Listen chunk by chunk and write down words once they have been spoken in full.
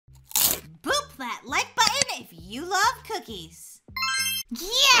you love cookies.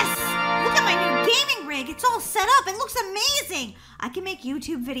 Yes! Look at my new gaming rig. It's all set up. It looks amazing. I can make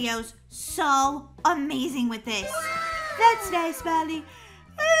YouTube videos so amazing with this. That's nice, Molly.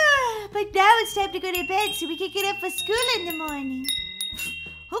 But now it's time to go to bed so we can get up for school in the morning.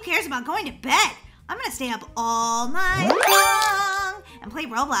 Who cares about going to bed? I'm going to stay up all night long and play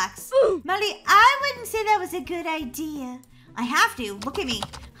Roblox. Molly, I wouldn't say that was a good idea. I have to. Look at me.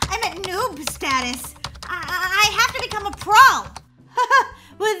 I'm at noob status. I have to become a pro.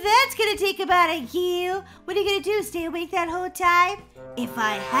 Well, that's going to take about a year. What are you going to do, stay awake that whole time? If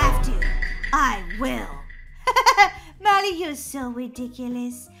I have to, I will. Molly, you're so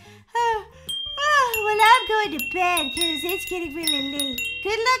ridiculous. Well, I'm going to bed because it's getting really late.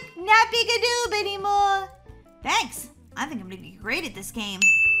 Good luck not being a noob anymore. Thanks. I think I'm going to be great at this game.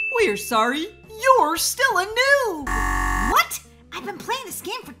 We're sorry. You're still a noob. What? I've been playing this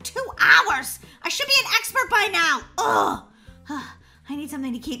game for 2 hours. I should be an expert by now. Ugh. I need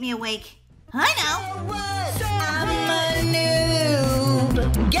something to keep me awake. I know. I'm a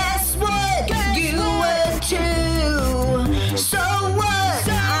noob. Guess what? You were too. So what?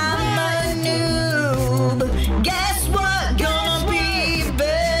 I'm a noob. Guess what? Gonna be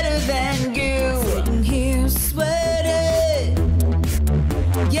better than you. Sitting here sweating.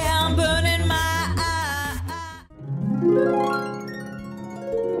 Yeah, I'm burning my eye.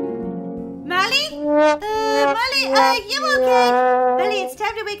 Molly? Molly, you okay? Molly, it's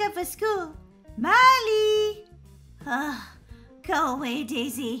time to wake up for school. Molly! Go away,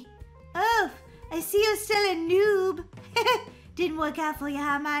 Daisy. Oh, I see you're still a noob. Didn't work out for you,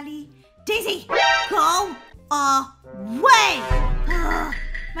 huh, Molly? Daisy, go away!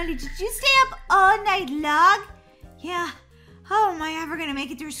 Molly, did you stay up all night long? Yeah. How am I ever gonna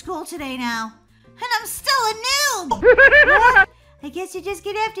make it through school today now? And I'm still a noob! Well, I guess you're just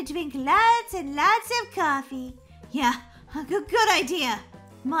gonna have to drink lots and lots of coffee. Yeah, a good idea.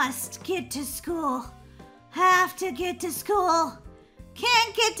 Must get to school. Have to get to school.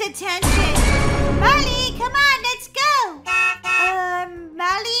 Can't get detention. Molly, come on, let's go.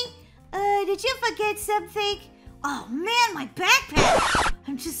 Molly? Did you forget something? Oh man, my backpack.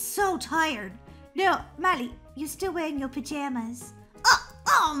 I'm just so tired. No, Molly, you're still wearing your pajamas.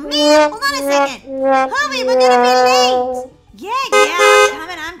 Oh man, hold on a second. Hurry, we're gonna be late. Yeah,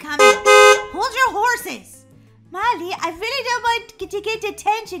 I'm coming. Hold your horses. Molly, I really don't want to get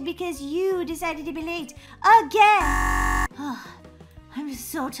detention because you decided to be late again. I'm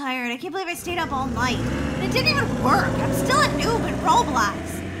so tired. I can't believe I stayed up all night. And it didn't even work. I'm still a noob in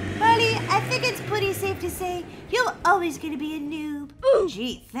Roblox. Molly, I think it's pretty safe to say you're always going to be a noob.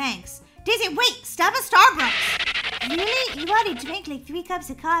 Gee, thanks. Daisy, wait, stop at Starbucks. Really? You already drank like 3 cups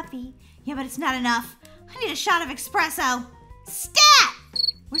of coffee. Yeah, but it's not enough. I need a shot of espresso. Stat!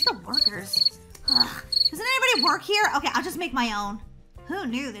 Where's the workers? Doesn't anybody work here? Okay, I'll just make my own. Who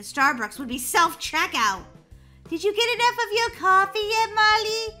knew that Starbucks would be self-checkout? Did you get enough of your coffee yet,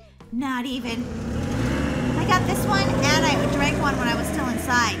 Molly? Not even. I got this one, and I drank one when I was still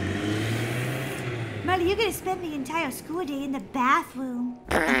inside. Molly, you're gonna spend the entire school day in the bathroom.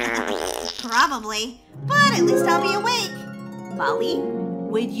 Probably, but at least I'll be awake. Molly,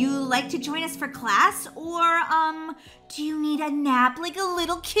 would you like to join us for class, or, do you need a nap like a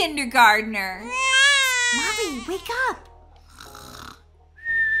little kindergartner? Molly, wake up.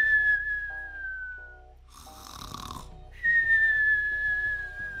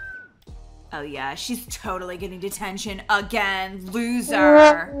 Oh yeah, she's totally getting detention again,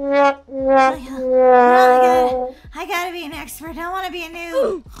 loser. I gotta be an expert. I don't want to be a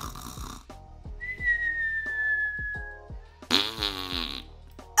noob.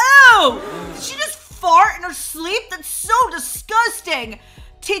 Oh! Did she just fart in her sleep? That's so disgusting.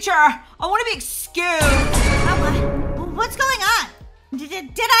 Teacher, I want to be excused. What's going on? Did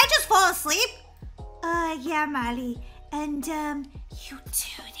I just fall asleep? Yeah, Molly. And, you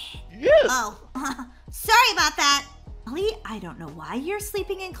too did. Yes. Oh, sorry about that. Molly, I don't know why you're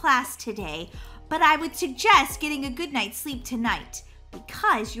sleeping in class today, but I would suggest getting a good night's sleep tonight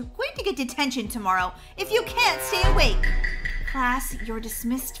because you're going to get detention tomorrow if you can't stay awake. Class, you're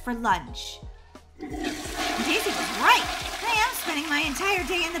dismissed for lunch. Daisy was right. I am spending my entire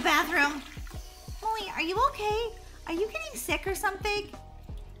day in the bathroom. Molly, are you okay? Are you getting sick or something?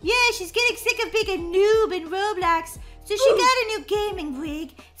 Yeah, she's getting sick of being a noob in Roblox, so she got a new gaming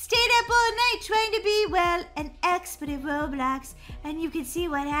rig, stayed up all night trying to be, well, an expert at Roblox, and you can see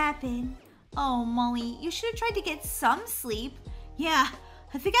what happened. Oh, Molly, you should have tried to get some sleep. Yeah,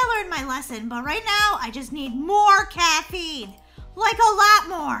 I think I learned my lesson, but right now I just need more caffeine. Like a lot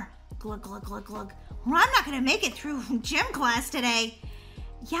more. Glug, glug, glug, glug. Well, I'm not going to make it through gym class today.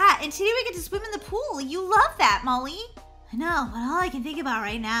 Yeah, and today we get to swim in the pool. You love that, Molly. I know, but all I can think about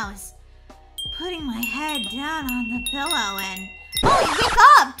right now is putting my head down on the pillow and... Molly, wake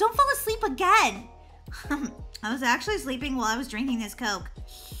up! Don't fall asleep again. I was actually sleeping while I was drinking this Coke.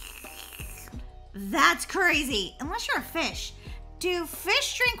 That's crazy. Unless you're a fish. Do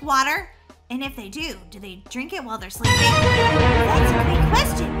fish drink water? And if they do they drink it while they're sleeping? That's a great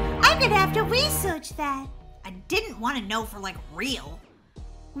question. I'm gonna have to research that. I didn't want to know for like real.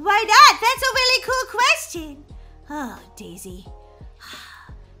 Why not? That's a really cool question. Oh, Daisy.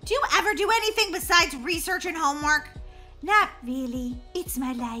 Do you ever do anything besides research and homework? Not really. It's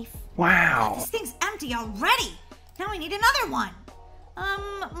my life. Wow. This thing's empty already. Now we need another one.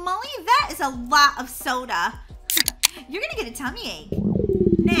 Molly, that is a lot of soda. You're gonna get a tummy ache.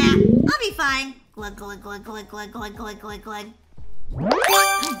 Nah, I'll be fine. Glug, glug, glug, glug, glug, glug, glug, glug, glug.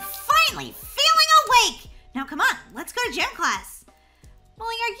 I'm finally feeling awake. Now come on, let's go to gym class.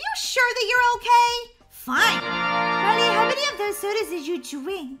 Molly, are you sure that you're okay? Fine. Molly, how many of those sodas did you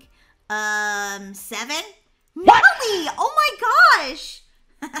drink? 7? Molly, oh my gosh.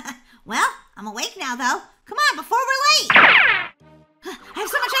 Well, I'm awake now though. Come on, before we're late. I have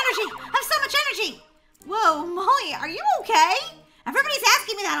so much energy. I have so much energy. Whoa, Molly, are you okay? Everybody's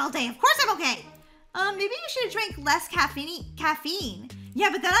asking me that all day. Of course I'm okay. Maybe you should have drank less caffeine. Yeah,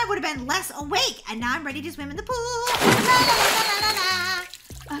 but then I would have been less awake. And now I'm ready to swim in the pool. La, la, la, la, la,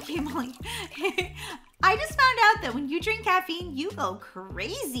 la. Okay, Molly. I just found out that when you drink caffeine, you go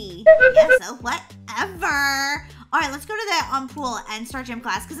crazy. Yeah, so whatever. All right, let's go to the pool and start gym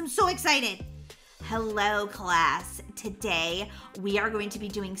class because I'm so excited. Hello, class. Today, we are going to be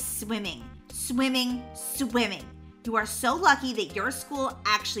doing swimming. Swimming. You are so lucky that your school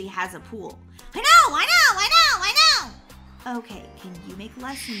actually has a pool. I know. Okay, can you make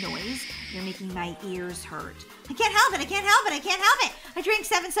less noise? You're making my ears hurt. I can't help it. I drank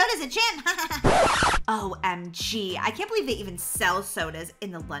 7 sodas at gym. OMG, I can't believe they even sell sodas in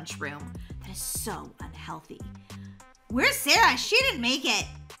the lunchroom. That is so unhealthy. Where's Sarah? She didn't make it.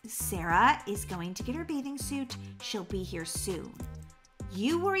 Sarah is going to get her bathing suit. She'll be here soon.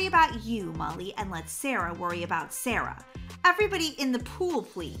 You worry about you, Molly, and let Sarah worry about Sarah. Everybody in the pool,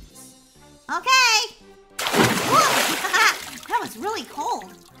 please. Okay. That was really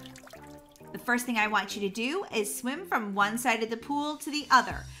cold. The first thing I want you to do is swim from one side of the pool to the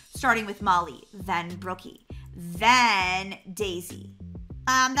other, starting with Molly, then Brookie, then Daisy.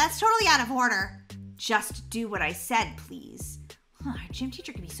 That's totally out of order. Just do what I said, please. Our gym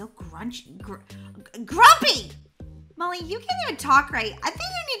teacher can be so grumpy. Molly, you can't even talk right. I think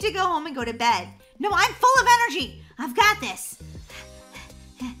you need to go home and go to bed. No, I'm full of energy. I've got this.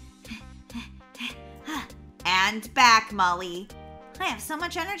 And back, Molly. I have so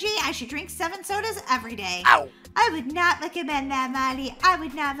much energy, I should drink 7 sodas every day. Ow. I would not recommend that, Molly. I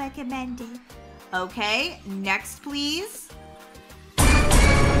would not recommend it. Okay, next, please.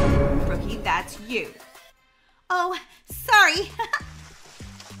 Brookie, that's you. Oh, sorry.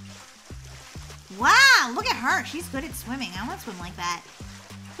 Wow, look at her. She's good at swimming. I want to swim like that.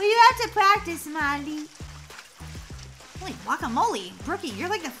 Well, you have to practice, Molly. Holy guacamole. Brookie, you're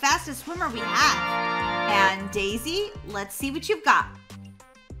like the fastest swimmer we have. And Daisy, let's see what you've got.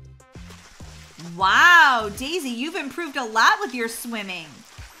 Wow, Daisy, you've improved a lot with your swimming.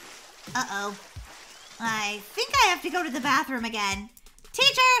 Uh-oh. I think I have to go to the bathroom again.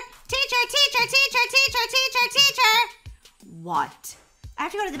 Teacher! What? I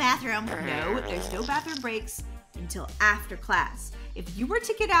have to go to the bathroom. No, there's no bathroom breaks until after class. If you were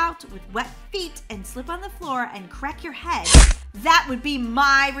to get out with wet feet and slip on the floor and crack your head, that would be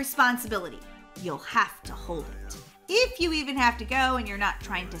my responsibility. You'll have to hold it. If you even have to go and you're not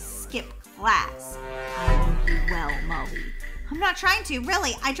trying to skip class. I know you well, Molly. I'm not trying to,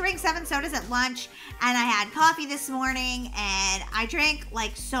 really. I drank 7 sodas at lunch, and I had coffee this morning, and I drank,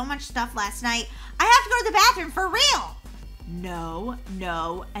 like, so much stuff last night. I have to go to the bathroom for real. No,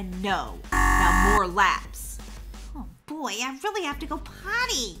 and no. Now more laps. Oh, boy, I really have to go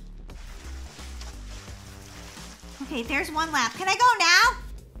potty. Okay, there's 1 lap. Can I go now?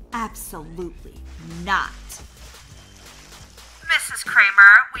 Absolutely not. Mrs.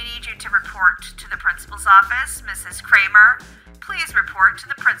 Kramer, we need you to report to the principal's office. Mrs. Kramer, please report to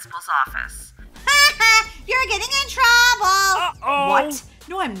the principal's office. You're getting in trouble. Uh-oh. What?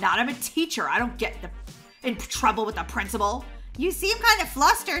 No, I'm not. I'm a teacher. I don't get in trouble with the principal. You seem kind of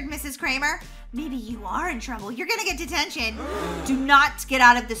flustered, Mrs. Kramer. Maybe you are in trouble. You're gonna get detention. Do not get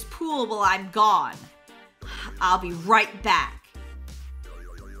out of this pool while I'm gone. I'll be right back.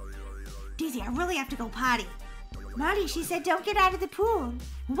 Daisy, I really have to go potty. Molly, she said don't get out of the pool.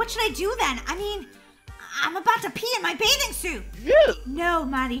 What should I do then? I mean, I'm about to pee in my bathing suit. Yeah. No,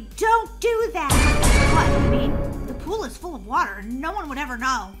 Molly, don't do that. What? I mean, the pool is full of water and no one would ever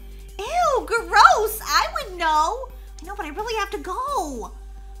know. Ew, gross. I would know. I know, but I really have to go.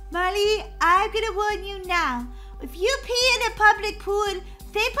 Molly, I'm gonna warn you now. If you pee in a public pool,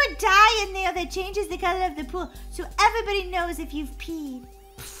 they put dye in there that changes the color of the pool so everybody knows if you've peed.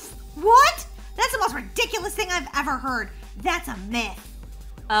 What? That's the most ridiculous thing I've ever heard. That's a myth.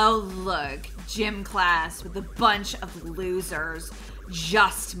 Oh, look, gym class with a bunch of losers.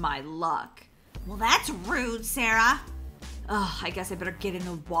 Just my luck. Well, that's rude, Sarah. Ugh, I guess I better get in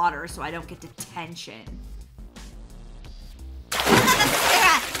the water so I don't get detention.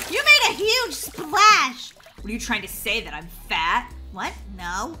 Sarah, you made a huge splash. What are you trying to say, that I'm fat? What?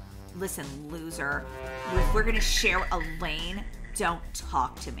 No. Listen, loser, if we're gonna share a lane, don't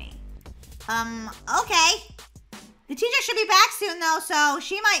talk to me. Okay. The teacher should be back soon, though, so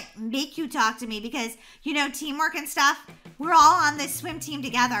she might make you talk to me because, you know, teamwork and stuff. We're all on this swim team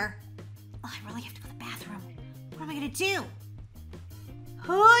together. Oh, I really have to go to the bathroom. What am I gonna do?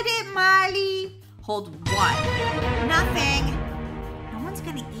 Hold it, Molly. Hold what? Nothing. No one's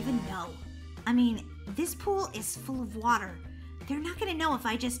gonna even know. I mean, this pool is full of water. They're not gonna know if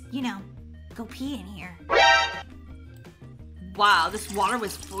I just, you know, go pee in here. Wow, this water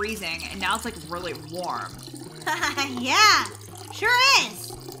was freezing and now it's like really warm. Yeah, sure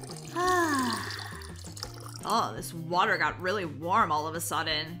is. Oh, this water got really warm all of a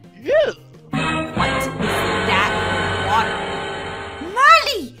sudden. Yeah. What is that water?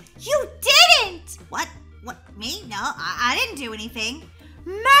 Molly, you didn't! What? What, me? No, I didn't do anything.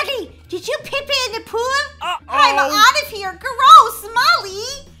 Molly, did you pee in the pool? I'm out of here. Gross,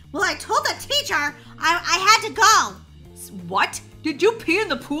 Molly. Well, I told the teacher I had to go. What? Did you pee in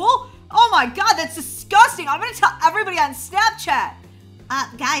the pool? Oh my god, that's disgusting. I'm gonna tell everybody on Snapchat.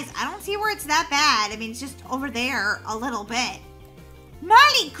 Guys, I don't see where it's that bad. I mean, it's just over there a little bit.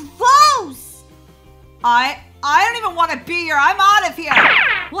 Molly, gross! I don't even want to be here. I'm out of here.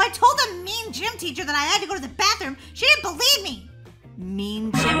 Well, I told the mean gym teacher that I had to go to the bathroom. She didn't believe me.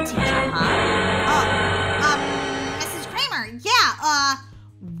 Mean gym teacher, huh? Mrs. Kramer, yeah,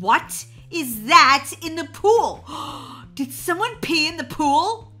 What is that in the pool? Did someone pee in the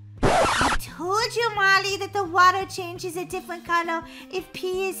pool? I told you, Molly, that the water changes a different color if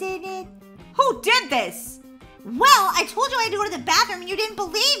pee is in it. Who did this? Well, I told you I had to go to the bathroom and you didn't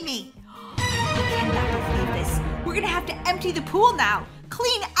believe me. I cannot believe this. We're gonna have to empty the pool now.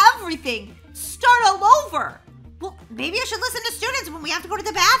 Clean everything. Start all over. Well, maybe I should listen to students when we have to go to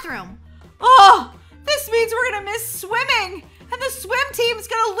the bathroom. Oh, this means we're gonna miss swimming. And the swim team's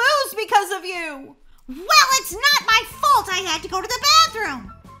gonna lose because of you. Well, it's not my fault I had to go to the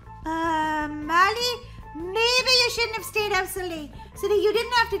bathroom. Molly, maybe you shouldn't have stayed up so late so that you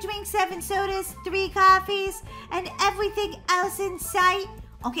didn't have to drink 7 sodas, 3 coffees, and everything else in sight.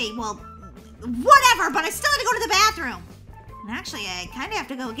 Okay, well, whatever, but I still had to go to the bathroom. And actually, I kind of have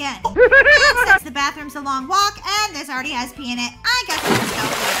to go again. And since the bathroom's a long walk and this already has pee in it, I guess I'll just go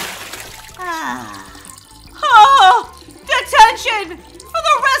here. Oh, detention for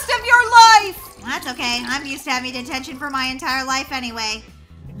the rest of your life. That's okay. I'm used to having detention for my entire life anyway.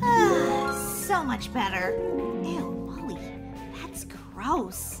 So much better. Ew, Molly, that's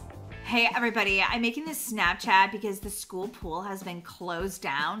gross. Hey everybody, I'm making this Snapchat because the school pool has been closed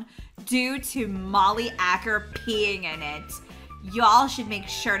down due to Molly Acker peeing in it. Y'all should make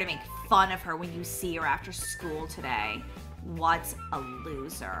sure to make fun of her when you see her after school today. What a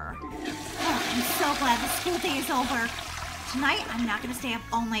loser. Oh, I'm so glad the school day is over. Tonight, I'm not gonna stay up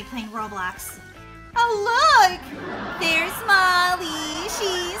all night playing Roblox. Oh, look! There's Molly.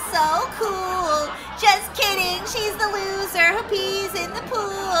 She's so cool. Just kidding. She's the loser who pees in the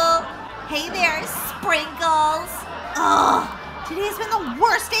pool. Hey there, Sprinkles. Ugh, today's been the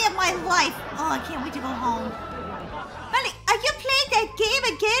worst day of my life. Oh, I can't wait to go home. Molly, are you playing that game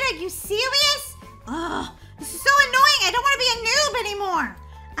again? Are you serious? Ugh, this is so annoying. I don't want to be a noob anymore.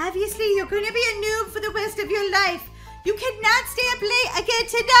 Obviously, you're going to be a noob for the rest of your life. You cannot stay up late again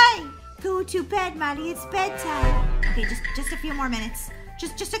tonight. Go to bed, Molly. It's bedtime. Okay, just a few more minutes.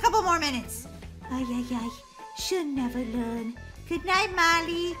 Just a couple more minutes. Ay, ay, ay. She'll never learn. Good night,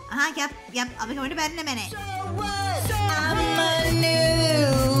 Molly. Yep. I'll be going to bed in a minute. So what? I'm a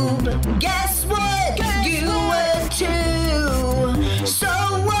noob. Guess what? You were too. So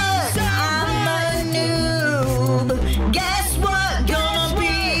what? I'm a noob. Guess what? Gonna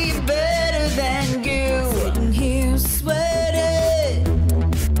be better than you. Sitting here sweating.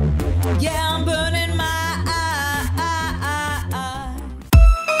 Yeah, I'm burning my eye.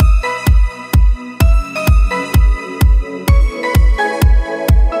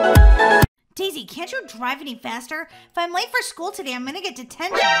 Daisy, can't you drive drive any faster? If I'm late for school today, I'm gonna get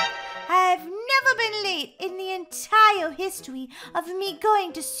detention. I've never been late in the entire history of me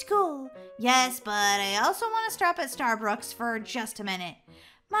going to school. Yes, but I also want to stop at Starbucks for just a minute.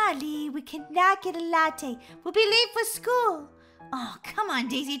 Molly, we cannot get a latte. We'll be late for school. Oh, come on,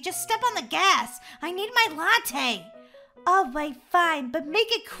 Daisy. Just step on the gas. I need my latte. All right, fine, but make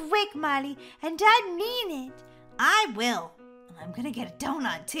it quick, Molly, and I mean it. I will. I'm gonna get a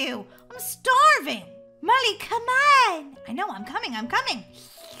donut, too. I'm starving. Molly, come on. I know, I'm coming.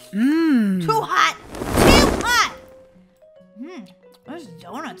 Too hot. Too hot. This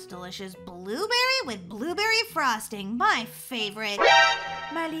donut's delicious. Blueberry with blueberry frosting. My favorite.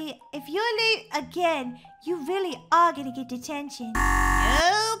 Molly, if you're late again, you really are gonna get detention.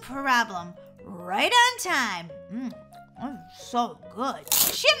 No problem. Right on time. That's so good.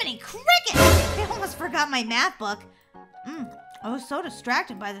 Jiminy cricket! I almost forgot my math book. I was so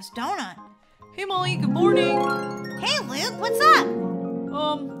distracted by this donut. Hey Molly, good morning. Hey Luke, what's up?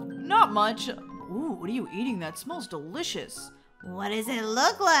 Not much. Ooh, what are you eating? That smells delicious. What does it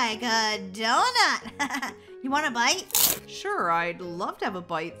look like? A donut. You want a bite? Sure, I'd love to have a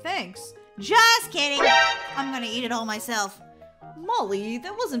bite, thanks. Just kidding. I'm gonna eat it all myself. Molly,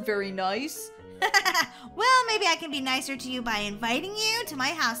 that wasn't very nice. Well, maybe I can be nicer to you by inviting you to my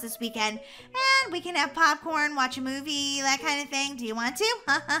house this weekend. And we can have popcorn, watch a movie, that kind of thing. Do you want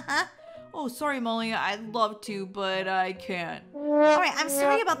to? Oh, sorry, Molly. I'd love to, but I can't. Alright, I'm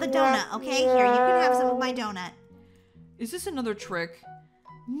sorry about the donut, okay? Here, you can have some of my donut. Is this another trick?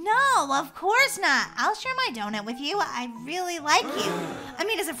 No, of course not. I'll share my donut with you. I really like you. I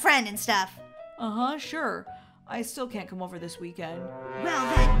mean, as a friend and stuff. Uh-huh, sure. I still can't come over this weekend.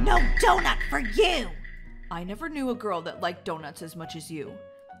 Well then, no donut for you. I never knew a girl that liked donuts as much as you.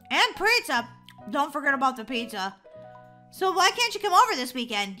 And pizza. Don't forget about the pizza. So why can't you come over this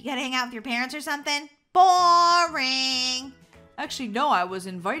weekend? You gotta hang out with your parents or something? Boring. Actually, no, I was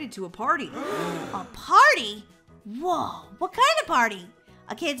invited to a party. A party? Whoa, what kind of party?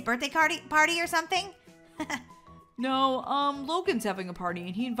 A kid's birthday party or something? No, Logan's having a party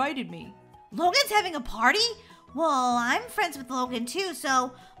and he invited me. Logan's having a party? Well, I'm friends with Logan too,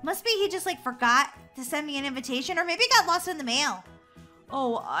 so must be he just forgot to send me an invitation, or maybe it got lost in the mail.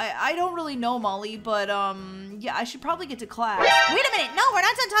 Oh, I don't really know, Molly, but yeah, I should probably get to class. Wait a minute, no, we're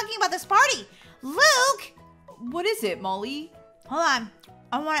not done talking about this party. Luke! What is it, Molly? Hold on,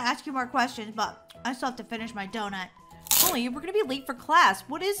 I want to ask you more questions, but I still have to finish my donut. Molly, we're gonna be late for class.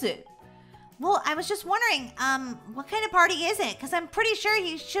 What is it? Well, I was just wondering, what kind of party is it? Because I'm pretty sure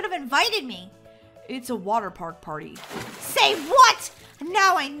you should have invited me. It's a water park party. Say what?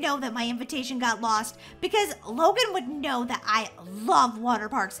 Now I know that my invitation got lost, because Logan would know that I love water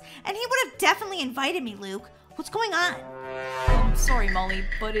parks, and he would have definitely invited me, Luke. What's going on? I'm sorry, Molly,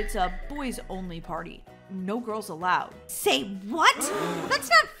 but it's a boys-only party. No girls allowed. Say what? That's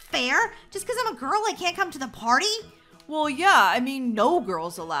not fair. Just because I'm a girl, I can't come to the party? Well, yeah, I mean, no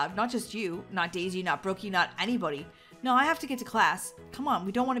girls allowed. Not just you. Not Daisy, not Brookie, not anybody. No, I have to get to class. Come on,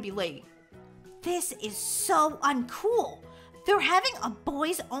 we don't want to be late. This is so uncool. They're having a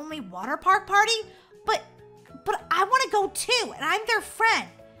boys-only water park party, but I want to go too, and I'm their friend.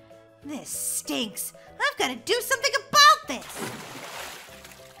 This stinks. I've got to do something about this.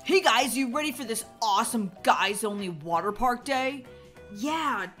 Hey guys, you ready for this awesome guys-only water park day?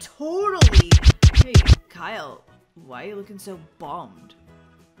 Yeah, totally. Hey, Kyle, why are you looking so bummed?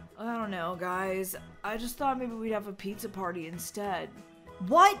 I don't know, guys. I just thought maybe we'd have a pizza party instead.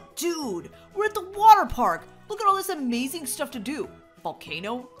 What? Dude, we're at the water park. Look at all this amazing stuff to do.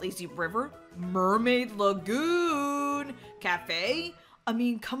 Volcano, lazy river, mermaid lagoon, cafe. I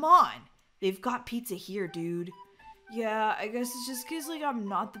mean, come on. They've got pizza here, dude. Yeah, I guess it's just because, I'm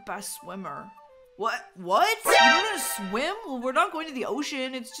not the best swimmer. What? What? You don't know how to swim? Well, we're not going to the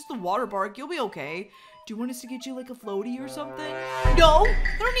ocean. It's just the water park. You'll be okay. Do you want us to get you, a floaty or something? No,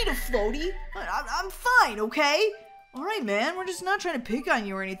 I don't need a floaty. I'm fine, okay? All right, man. We're just not trying to pick on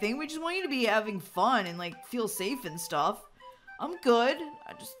you or anything. We just want you to be having fun and, feel safe and stuff. I'm good.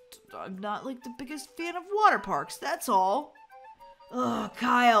 I'm not, the biggest fan of water parks. That's all. Ugh,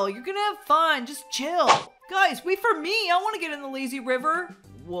 Kyle, you're gonna have fun. Just chill. Guys, wait for me. I want to get in the lazy river.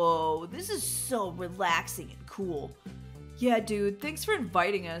 Whoa, this is so relaxing and cool. Yeah, dude, thanks for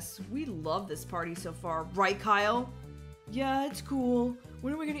inviting us. We love this party so far. Right, Kyle? Yeah, it's cool.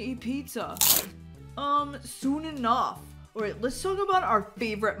 When are we gonna eat pizza? Soon enough. Alright, let's talk about our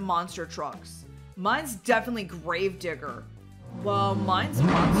favorite monster trucks. Mine's definitely Gravedigger. Well, mine's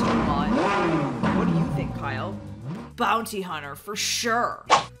Monster Mutt. What do you think, Kyle? Bounty Hunter, for sure.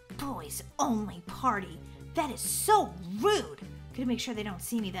 Boys only party. That is so rude. Gotta make sure they don't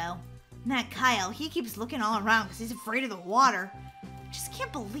see me, though. And that Kyle, he keeps looking all around because he's afraid of the water. I just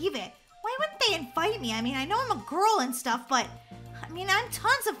can't believe it. Why wouldn't they invite me? I mean, I know I'm a girl and stuff, but I mean, I'm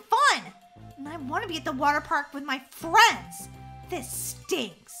tons of fun. And I want to be at the water park with my friends. This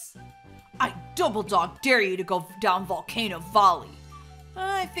stinks. I double dog dare you to go down Volcano Valley.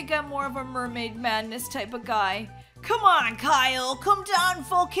 I think I'm more of a Mermaid Madness type of guy. Come on, Kyle, come down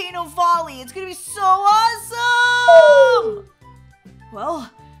Volcano Valley. It's gonna be so awesome! Well,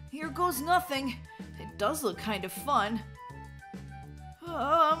 here goes nothing. It does look kind of fun.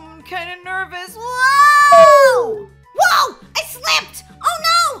 I'm kind of nervous. Whoa! Whoa! I slipped! Oh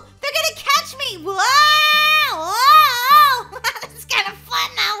no! They're gonna catch me! Whoa! Whoa! This is kind of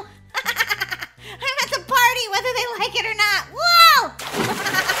fun now. I'm at the party whether they like it or not. Whoa!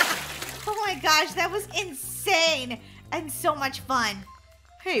 Oh my gosh, that was insane and so much fun.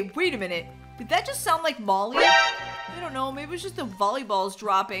 Hey, wait a minute. Did that just sound like Molly? I don't know, maybe it's just the volleyballs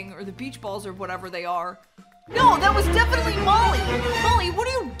dropping or the beach balls or whatever they are. No, that was definitely Molly! Molly, what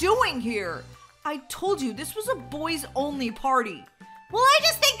are you doing here? I told you, this was a boys-only party. Well, I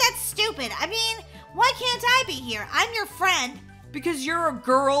just think that's stupid. I mean, why can't I be here? I'm your friend. Because you're a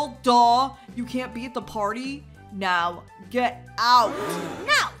girl, duh. You can't be at the party. Now, get out.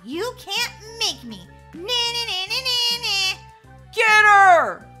 No, you can't make me. Nah. Get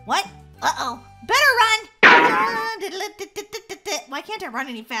her! What? Uh-oh. Better run. Why can't I run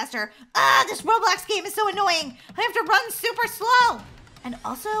any faster? This Roblox game is so annoying. I have to run super slow. And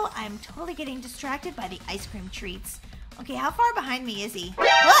also, I'm totally getting distracted by the ice cream treats. Okay, how far behind me is he?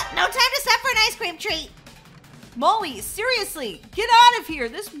 What? No time to stop for an ice cream treat. Molly, seriously, get out of here.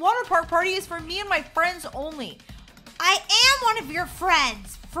 This water park party is for me and my friends only. I am one of your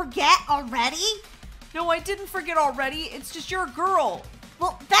friends. Forget already? No, I didn't forget already. It's just you're a girl.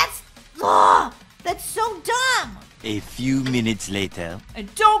 Well, that's so dumb. A few minutes later.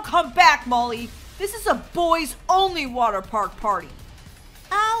 And don't come back, Molly. This is a boys-only water park party.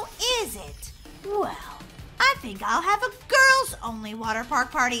 Oh, is it? Well, I think I'll have a girls-only water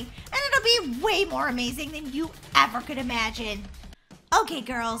park party, and it'll be way more amazing than you ever could imagine. Okay,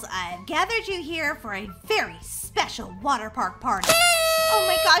 girls, I've gathered you here for a very special water park party. Oh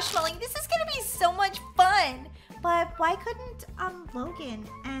my gosh, Molly, this is gonna be so much fun. But why couldn't Logan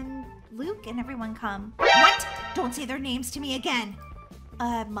and Luke and everyone come? What? Don't say their names to me again.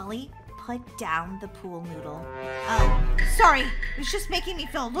 Molly, put down the pool noodle. Oh, sorry. It was just making me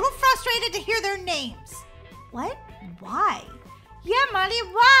feel a little frustrated to hear their names. What? Why? Yeah, Molly,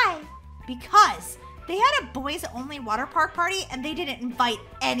 why? Because they had a boys-only water park party and they didn't invite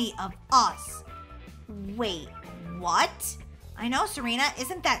any of us. Wait, what? I know, Serena,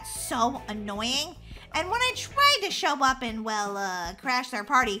 isn't that so annoying? And when I tried to show up and, well, crash their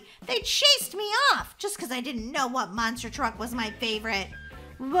party, they chased me off just because I didn't know what monster truck was my favorite.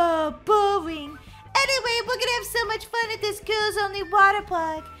 Whoa, boring. Anyway, we're gonna have so much fun at this girls-only water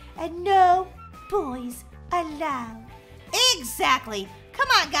park. And no boys allowed. Exactly. Come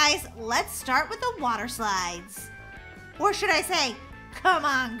on, guys. Let's start with the water slides. Or should I say, come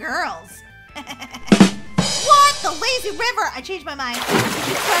on, girls. What? The lazy river. I changed my mind. We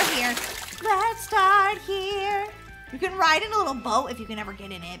should start here. Let's start here. You can ride in a little boat if you can ever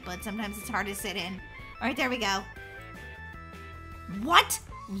get in it, but sometimes it's hard to sit in. All right, there we go. What?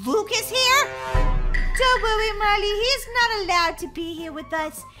 Luke is here? Don't worry, Molly. He's not allowed to be here with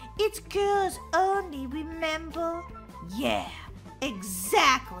us. It's girls only, remember? Yeah,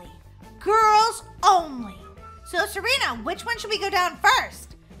 exactly. Girls only. So, Serena, which one should we go down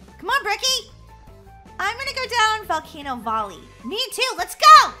first? Come on, Bricky. I'm going to go down Volcano Valley. Me too. Let's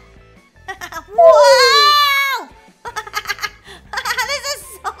go. Whoa! This is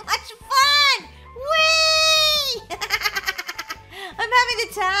so much fun. Whee! I'm having the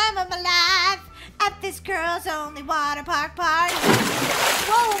time of my life at this girls-only water park party.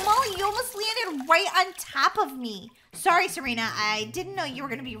 Whoa, Molly, you almost landed right on top of me. Sorry, Serena, I didn't know you were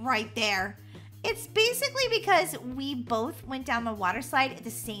going to be right there. It's basically because we both went down the water slide at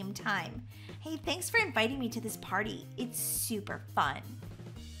the same time. Hey, thanks for inviting me to this party. It's super fun.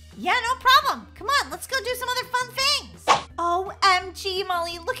 Yeah, no problem. Come on, let's go do some other fun things. OMG,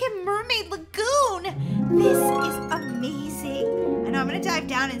 Molly, look at Mermaid Lagoon. This is amazing. I know, I'm gonna dive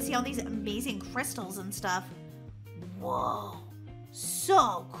down and see all these amazing crystals and stuff. Whoa,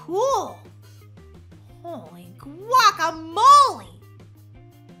 so cool. Holy guacamole.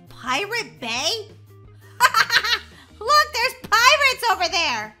 Pirate Bay? Look, there's pirates over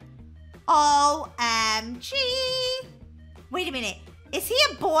there. OMG. Wait a minute. Is he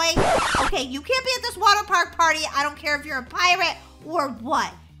a boy? Okay, you can't be at this water park party. I don't care if you're a pirate or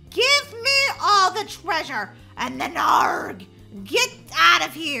what. Give me all the treasure and the narg. Get out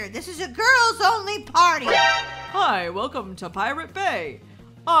of here. This is a girls-only party. Hi, welcome to Pirate Bay.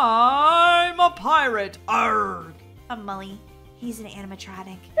 I'm a pirate. Arrgh. Molly, he's an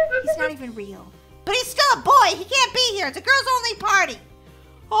animatronic. He's not even real. But he's still a boy. He can't be here. It's a girls-only party.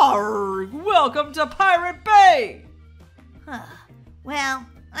 Arrgh, welcome to Pirate Bay. Well,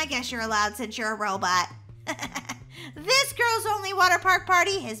 I guess you're allowed since you're a robot. This girls-only water park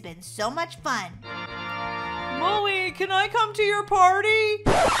party has been so much fun. Molly, can I come to your party?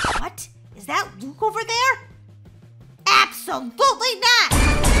 What? Is that Luke over there? Absolutely not!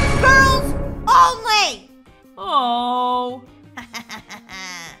 Girls only! Oh.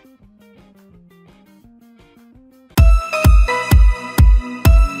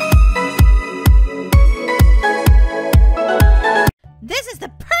 This is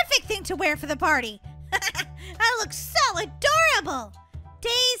the perfect thing to wear for the party. I look so adorable.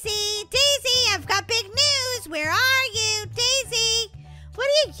 Daisy, Daisy, I've got big news. Where are you, Daisy? What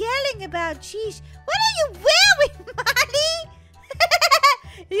are you yelling about? Jeez, what are you wearing, Molly?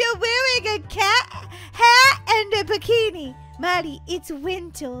 You're wearing a cat hat and a bikini. Molly, it's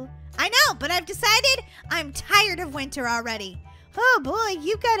winter. I know, but I've decided I'm tired of winter already. Oh boy,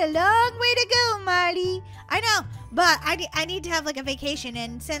 you've got a long way to go, Molly. I know, but I need to have like a vacation,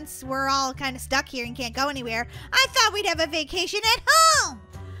 and since we're all kind of stuck here and can't go anywhere, I thought we'd have a vacation at home.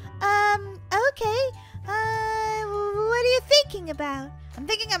 Okay. What are you thinking about? I'm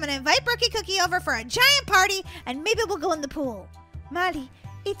thinking I'm gonna invite Brookie Cookie over for a giant party, and maybe we'll go in the pool. Molly,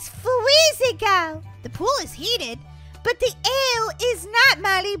 it's freezing out. The pool is heated, but the air is not,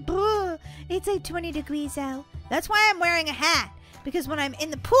 Molly. Brr. It's like 20 degrees out. That's why I'm wearing a hat. Because when I'm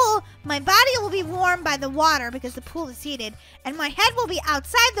in the pool, my body will be warm by the water because the pool is heated. And my head will be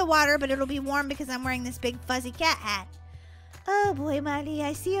outside the water, but it'll be warm because I'm wearing this big fuzzy cat hat. Oh boy, Molly,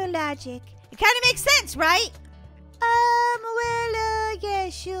 I see your logic. It kind of makes sense, right? Yeah,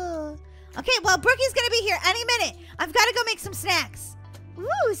 sure. Okay, well, Brookie's gonna be here any minute. I've got to go make some snacks.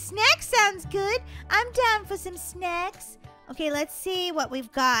 Ooh, snacks sounds good. I'm down for some snacks. Okay, let's see what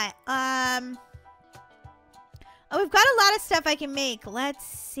we've got. Oh, we've got a lot of stuff I can make. Let's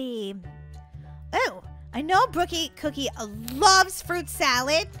see. Oh, I know Brookie Cookie loves fruit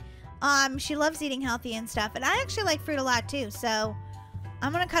salad. She loves eating healthy and stuff, and I actually like fruit a lot too. So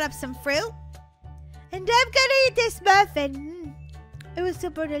I'm gonna cut up some fruit, and I'm gonna eat this muffin. It was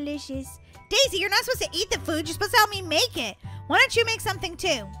super delicious. Daisy, you're not supposed to eat the food. You're supposed to help me make it. Why don't you make something too?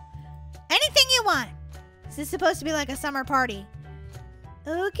 Anything you want. This is supposed to be like a summer party.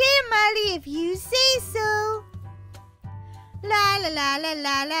 Okay, Molly, if you say so. La la la la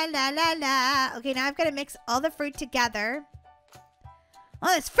la la la la la. Okay, now I've got to mix all the fruit together.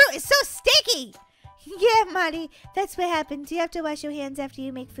 Oh, this fruit is so sticky. Yeah, Molly, that's what happens. You have to wash your hands after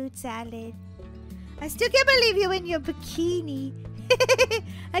you make fruit salad. I still can't believe you in your bikini.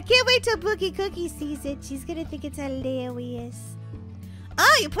 I can't wait till Brookie Cookie sees it. She's gonna think it's hilarious.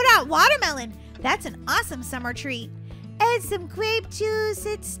 Oh, you put out watermelon. That's an awesome summer treat. And some grape juice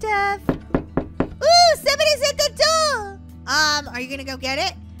and stuff. Ooh, somebody's at the door. Are you gonna go get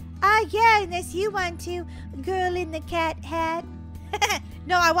it? Yeah, unless you want to, girl in the cat hat.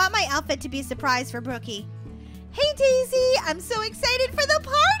 No, I want my outfit to be a surprise for Brookie. Hey, Daisy, I'm so excited for the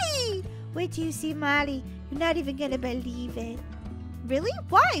party. Wait till you see Molly. You're not even gonna believe it. Really?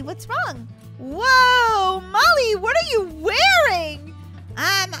 Why? What's wrong? Whoa, Molly, what are you wearing?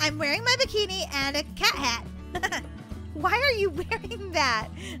 I'm wearing my bikini and a cat hat. Why are you wearing that?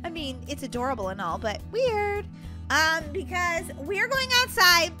 I mean, it's adorable and all, but weird. Because we're going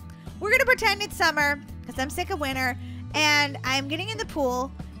outside. We're gonna pretend it's summer because I'm sick of winter, and I'm getting in the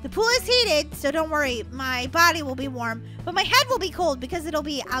pool. The pool is heated, so don't worry. My body will be warm, but my head will be cold because it'll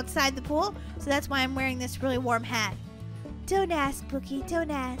be outside the pool. So that's why I'm wearing this really warm hat. Don't ask, Brookie.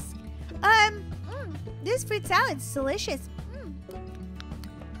 Don't ask. This fruit salad's delicious. I'm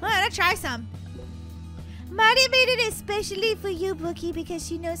gonna try some. Molly made it especially for you, Brookie, because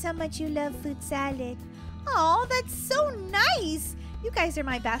she knows how much you love fruit salad. Oh, that's so nice. You guys are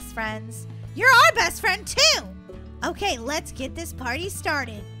my best friends. You're our best friend, too. Okay, let's get this party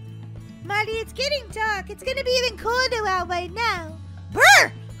started. Molly, it's getting dark. It's gonna be even colder out right now.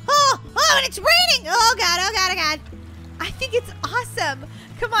 Brr! Oh, and it's raining. Oh, God, oh, God, oh, God. I think it's awesome.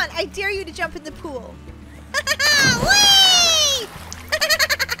 Come on, I dare you to jump in the pool. Whee!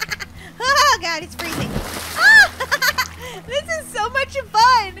 Oh, God, it's freezing. Oh, this is so much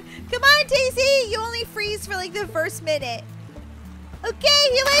fun. Come on, Daisy. You only freeze for like the first minute. Okay,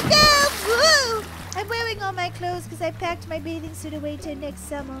 here I go. Woo! I'm wearing all my clothes because I packed my bathing suit away till next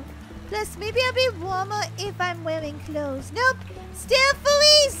summer. Plus, maybe I'll be warmer if I'm wearing clothes. Nope, still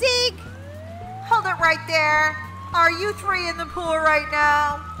freezing. Hold it right there. Are you three in the pool right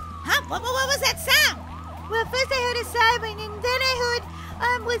now? Huh? What was that sound? Well, first I heard a siren, and then I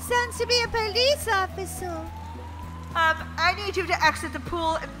heard what sounds to be a police officer. I need you to exit the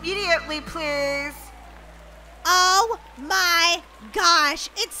pool immediately, please. Oh my gosh,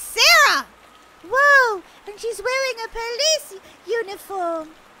 it's Sarah! Whoa, and she's wearing a police uniform.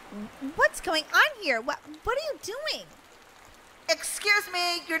 What's going on here? What are you doing? Excuse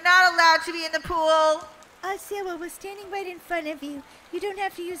me, you're not allowed to be in the pool. Sarah, we're standing right in front of you. You don't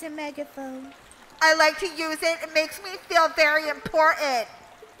have to use a megaphone. I like to use it. It makes me feel very important.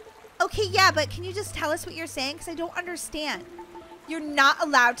 Okay, yeah, but can you just tell us what you're saying? Because I don't understand. You're not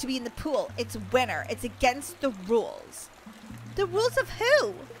allowed to be in the pool. It's winter. It's against the rules. The rules of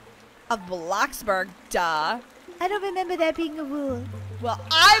who? Of Bloxburg, duh. I don't remember that being a rule. Well,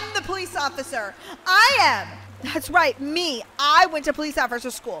 I'm the police officer. I am. That's right, me. I went to police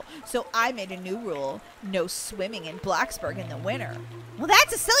officer school, so I made a new rule. No swimming in Bloxburg in the winter. Well,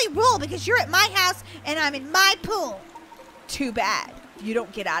 that's a silly rule because you're at my house and I'm in my pool. Too bad. If you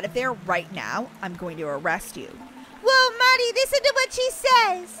don't get out of there right now, I'm going to arrest you. Whoa, Marty, listen to what she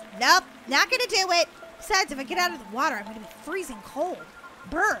says. Nope, not gonna do it. Besides, if I get out of the water, I'm gonna be freezing cold.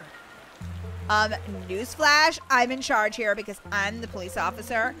 Burn. Newsflash, I'm in charge here because I'm the police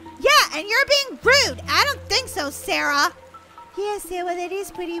officer. Yeah, and you're being rude. I don't think so, Sarah. Yeah, Sarah, that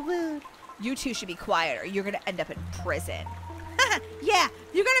is pretty rude. You two should be quiet or you're going to end up in prison. Yeah,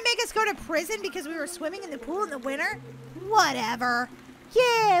 you're going to make us go to prison because we were swimming in the pool in the winter? Whatever.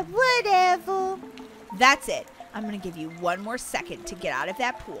 Yeah, whatever. That's it. I'm going to give you one more second to get out of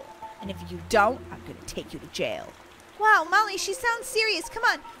that pool. And if you don't, I'm going to take you to jail. Wow, Molly, she sounds serious. Come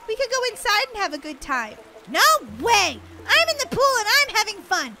on, we could go inside and have a good time. No way! I'm in the pool and I'm having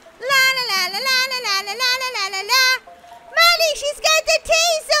fun. La la la la la la la la la la la. Molly, she's got the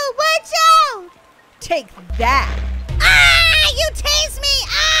taser. Watch out! Take that! Ah! You tased me!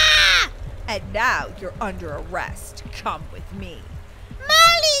 Ah! And now you're under arrest. Come with me.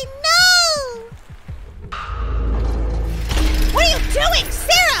 Molly, no! What are you doing?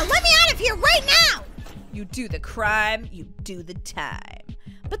 Sarah, let me out of here right now! You do the crime, you do the time.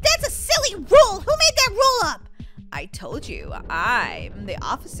 But that's a silly rule! Who made that rule up? I told you, I'm the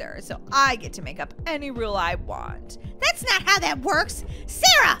officer, so I get to make up any rule I want. That's not how that works!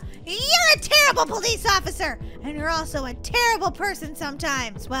 Sarah, you're a terrible police officer! And you're also a terrible person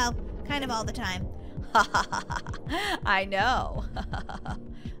sometimes. Well, kind of all the time. I know.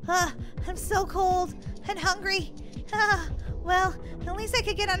 I'm so cold and hungry. Well, at least I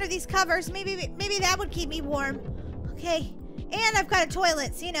could get under these covers. Maybe that would keep me warm. Okay, and I've got a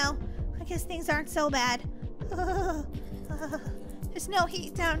toilet, so, you know, I guess things aren't so bad. There's no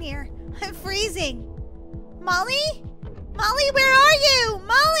heat down here. I'm freezing. Molly? Molly, where are you?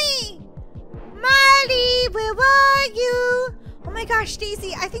 Molly! Molly, where are you? Oh my gosh,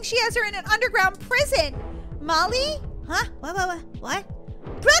 Stacy, I think she has her in an underground prison. Molly? Huh? What?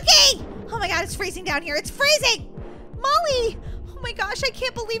 Brookie! Oh my god, it's freezing down here. It's freezing! Molly! Oh my gosh, I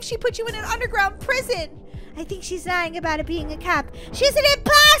can't believe she put you in an underground prison. I think she's lying about it being a cop. She's an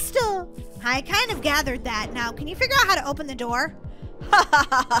imposter! I kind of gathered that. Now, can you figure out how to open the door?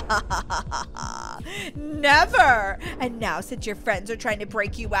 Never! And now, since your friends are trying to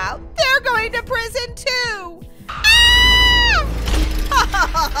break you out, they're going to prison too! Ah!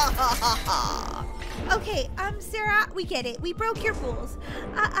 Okay, Sarah, we get it. We broke your rules.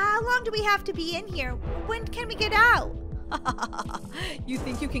 How long do we have to be in here? When can we get out? You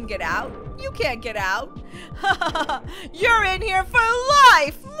think you can get out? You can't get out. You're in here for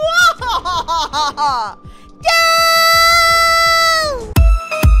life! No!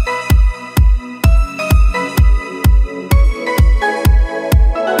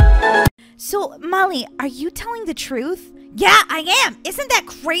 So, Molly, are you telling the truth? Yeah, I am. Isn't that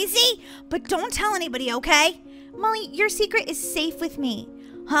crazy? But don't tell anybody, okay? Molly, your secret is safe with me.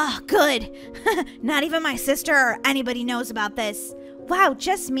 Ah, good. Not even my sister or anybody knows about this. Wow,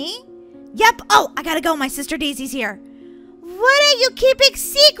 just me? Yep. Oh, I gotta go. My sister Daisy's here. What are you keeping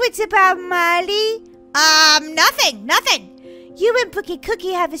secrets about, Molly? Nothing. You and Brookie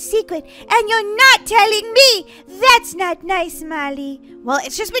Cookie have a secret, and you're not telling me. That's not nice, Molly. Well,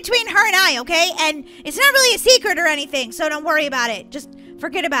 it's just between her and I, okay? And it's not really a secret or anything, so don't worry about it. Just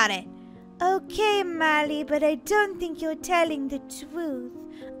forget about it. Okay, Molly, but I don't think you're telling the truth.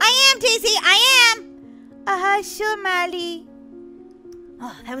 I am, Daisy, I am. Sure, Molly.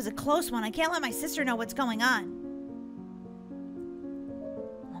 Oh, that was a close one. I can't let my sister know what's going on.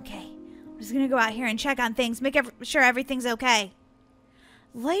 Okay, I'm just gonna go out here and check on things, make sure everything's okay.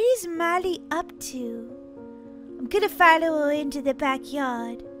 What is Molly up to? I'm gonna follow her into the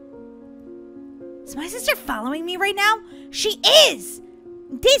backyard. Is my sister following me right now? She is!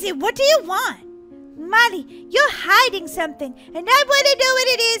 Daisy, what do you want? Molly, you're hiding something, and I want to know what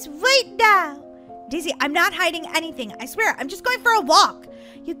it is right now. Daisy, I'm not hiding anything. I swear, I'm just going for a walk.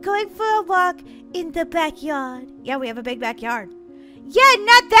 You're going for a walk in the backyard. Yeah, we have a big backyard. Yeah,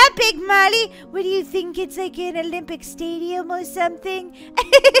 not that big, Molly. What do you think? It's like an Olympic stadium or something?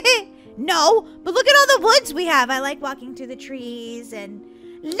 No, but look at all the woods we have. I like walking through the trees and...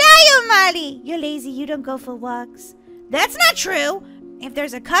 Liar, Molly! You're lazy. You don't go for walks. That's not true. If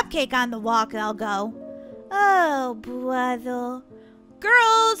there's a cupcake on the walk, I'll go. Oh, brother.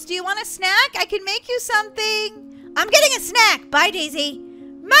 Girls, do you want a snack? I can make you something. I'm getting a snack. Bye, Daisy.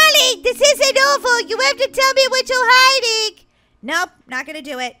 Molly, this isn't over. You have to tell me what you're hiding. Nope, not gonna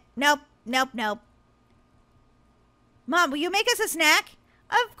do it. Nope, nope, nope. Mom, will you make us a snack?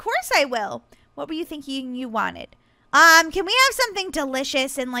 Of course I will. What were you thinking you wanted? Can we have something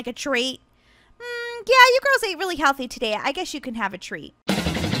delicious and like a treat? Yeah, you girls ate really healthy today. I guess you can have a treat.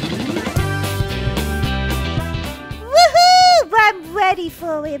 Woohoo! I'm ready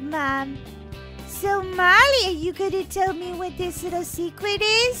for it, Mom. So, Molly, are you gonna tell me what this little secret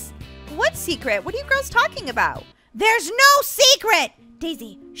is? What secret? What are you girls talking about? There's no secret!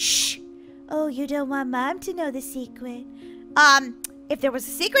 Daisy, shh. Oh, you don't want Mom to know the secret. If there was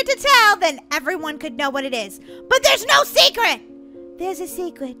a secret to tell, then everyone could know what it is. But there's no secret! There's a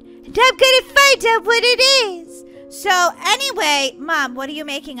secret, and I'm gonna find out what it is. So, anyway, Mom, what are you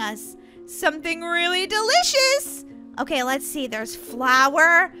making us? Something really delicious. Okay, let's see. There's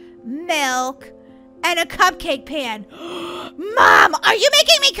flour, milk, and a cupcake pan. Mom, are you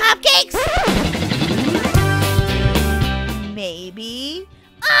making me cupcakes? Maybe.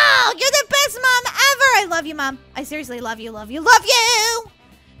 Oh, you're the best mom ever. I love you, Mom. I seriously love you, love you, love you.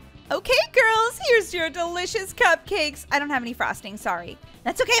 Okay, girls, here's your delicious cupcakes. I don't have any frosting, sorry.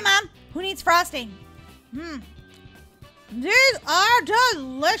 That's okay, Mom. Who needs frosting? These are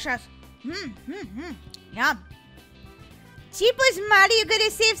delicious. Yum. Jeepers, Molly, you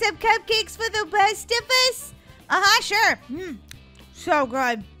gonna save some cupcakes for the rest of us? Sure. So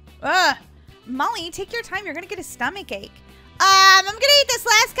good. Molly, take your time. You're gonna get a stomach ache. I'm gonna eat this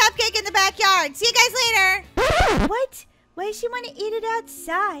last cupcake in the backyard. See you guys later. What? Why does she want to eat it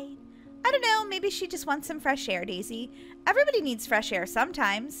outside? I don't know. Maybe she just wants some fresh air, Daisy. Everybody needs fresh air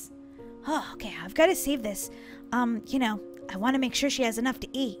sometimes. Oh, okay. I've got to save this. You know, I want to make sure she has enough to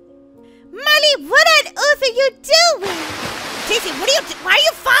eat. Molly, what on earth are you doing? Daisy, what are you why are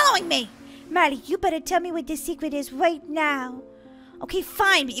you following me? Molly, you better tell me what this secret is right now. Okay,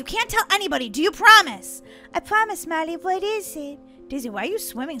 fine, but you can't tell anybody. Do you promise? I promise, Molly. What is it? Daisy, why are you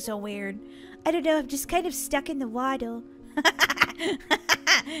swimming so weird? I don't know. I'm just kind of stuck in the water.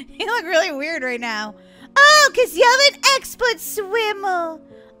 You look really weird right now. Oh, because you're an expert swimmer.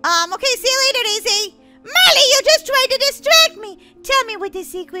 Okay, see you later, Daisy. Molly, you just tried to distract me. Tell me what the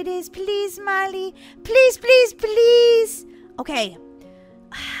secret is, please, Molly. Please, please, please. Okay.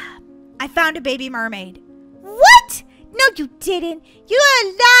 I found a baby mermaid. What? No, you didn't. You're a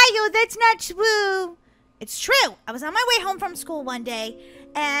liar. That's not true. It's true. I was on my way home from school one day,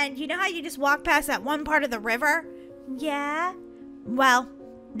 and you know how you just walk past that one part of the river? Yeah. Well,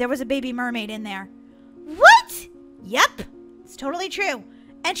 there was a baby mermaid in there. What? Yep. It's totally true.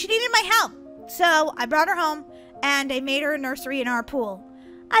 And she needed my help. So I brought her home, and I made her a nursery in our pool.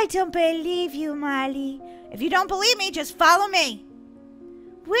 I don't believe you, Molly. If you don't believe me, just follow me.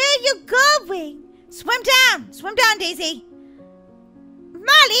 Where are you going? Swim down. Swim down, Daisy.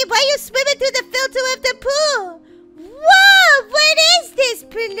 Molly, why are you swimming through the filter of the pool? Whoa, what is this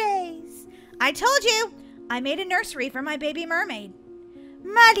place? I told you. I made a nursery for my baby mermaid.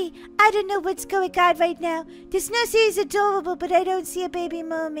 Molly, I don't know what's going on right now. This nursery is adorable, but I don't see a baby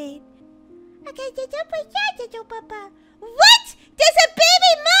mermaid. What? There's a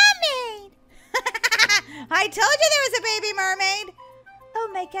baby mermaid! I told you there was a baby mermaid. Oh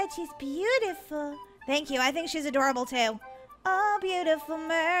my God, she's beautiful. Thank you. I think she's adorable too. Oh, beautiful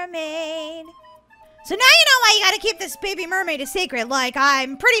mermaid. So now you know why you gotta keep this baby mermaid a secret. Like,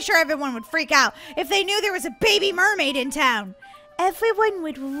 I'm pretty sure everyone would freak out if they knew there was a baby mermaid in town. Everyone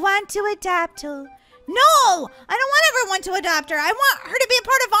would want to adopt her. No! I don't want everyone to adopt her. I want her to be a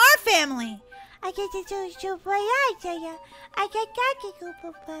part of our family.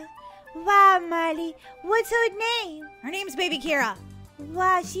 Wow, Molly. What's her name? Her name's Baby Kira.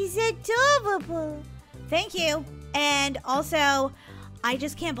 Wow, she's adorable. Thank you. And also, I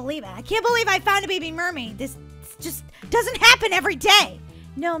just can't believe it. I can't believe I found a baby mermaid. This just doesn't happen every day.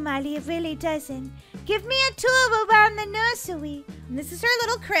 No, Molly, it really doesn't. Give me a tour around the nursery. And this is her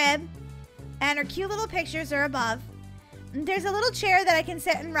little crib. And her cute little pictures are above. there's a little chair that I can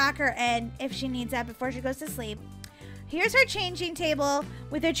sit and rock her in if she needs that before she goes to sleep. Here's her changing table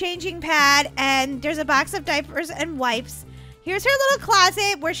with her changing pad, and there's a box of diapers and wipes. Here's her little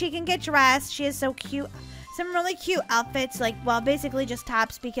closet where she can get dressed. She is so cute. Some really cute outfits, like, well, basically just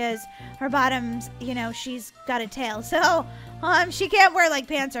tops because her bottoms, you know, she's got a tail. So, she can't wear, like,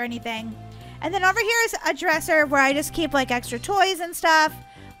 pants or anything. And then over here is a dresser where I just keep, like, extra toys and stuff.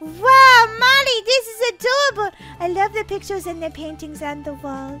 Wow, Molly, this is adorable. I love the pictures and the paintings on the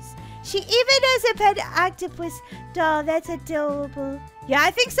walls. She even has a pet octopus doll. That's adorable. Yeah, I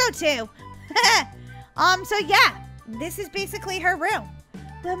think so, too. So, yeah, this is basically her room.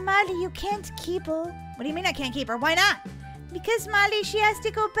 Well, Molly, you can't keep her. What do you mean I can't keep her? Why not? Because, Molly, she has to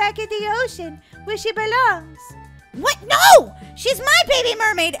go back in the ocean where she belongs. What? No! She's my baby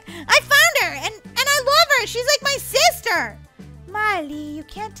mermaid. I found her, and I love her. She's like my sister. Molly, you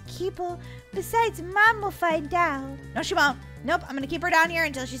can't keep her. Besides, Mom will find out. No, she won't. Nope, I'm going to keep her down here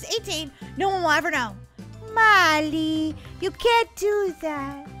until she's 18. No one will ever know. Molly, you can't do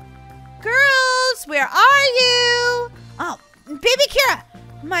that. Girls, where are you? Oh, baby Kira,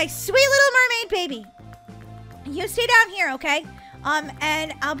 my sweet little mermaid baby. You stay down here, okay?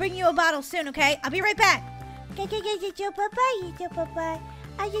 And I'll bring you a bottle soon, okay? I'll be right back.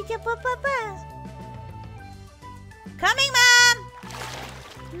 Coming, Mom.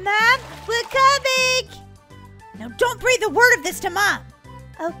 Mom, we're coming. Now, don't breathe a word of this to Mom.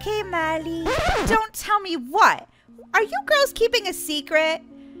 Okay, Molly. Don't tell me what. Are you girls keeping a secret?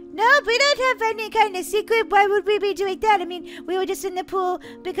 No, we don't have any kind of secret. Why would we be doing that? I mean, we were just in the pool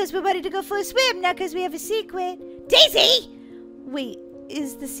because we wanted to go for a swim, not because we have a secret. Daisy! Wait,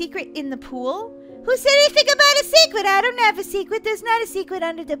 is the secret in the pool? Who said anything about a secret? I don't have a secret. There's not a secret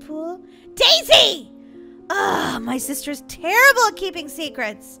under the pool. Daisy! Ugh, my sister's terrible at keeping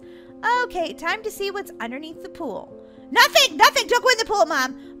secrets. Okay, time to see what's underneath the pool. Nothing! Nothing! Don't go in the pool,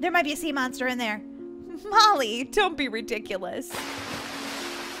 Mom. There might be a sea monster in there. Molly, don't be ridiculous.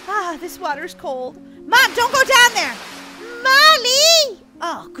 Ah, this water's cold. Mom, don't go down there! Molly!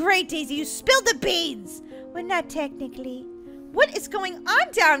 Oh, great, Daisy. You spilled the beans. Well, not technically. What is going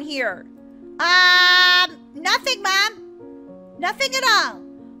on down here? Nothing, Mom. Nothing at all.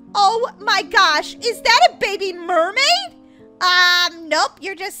 Oh, my gosh. Is that a baby mermaid? Nope.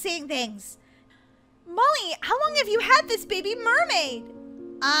 You're just seeing things. Molly, how long have you had this baby mermaid?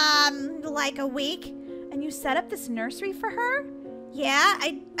 Like a week. And you set up this nursery for her? Yeah,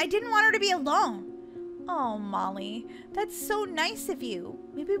 I didn't want her to be alone. Oh, Molly, that's so nice of you.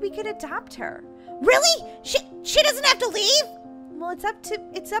 Maybe we could adopt her. Really? She doesn't have to leave? Well, it's up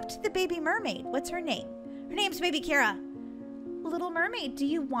to the baby mermaid. What's her name? Her name's Baby Kira. Little mermaid, do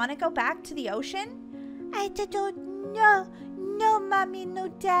you want to go back to the ocean? I don't know. No, Mommy, no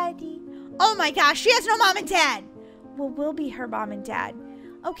Daddy. Oh my gosh, she has no mom and dad. Well, we'll be her mom and dad.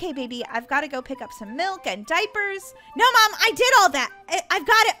 Okay, baby, I've got to go pick up some milk and diapers. No, Mom, I did all that. I've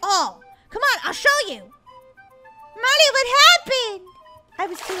got it all. Come on, I'll show you. Molly, what happened? I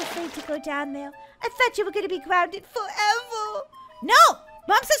was too afraid to go down there. I thought you were going to be grounded forever. No,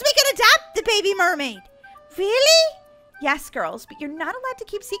 Mom says we can adopt the baby mermaid. Really? Yes, girls, but you're not allowed to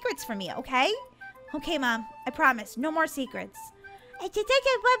keep secrets from me, okay? Okay, Mom, I promise. No more secrets.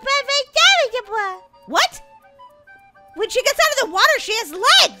 What? When she gets out of the water, she has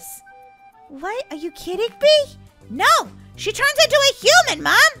legs. What? Are you kidding me? No, she turns into a human,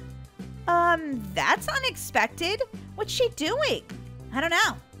 Mom. That's unexpected. What's she doing? I don't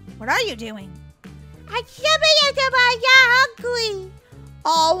know. What are you doing? I'm hungry.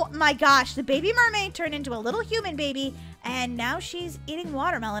 Oh my gosh, the baby mermaid turned into a little human baby, and now she's eating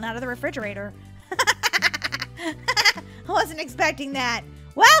watermelon out of the refrigerator. I wasn't expecting that.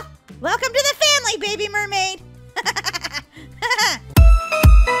 Well, welcome to the family, baby mermaid.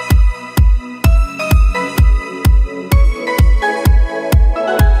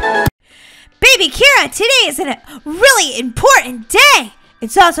 Baby Kira, today is a really important day.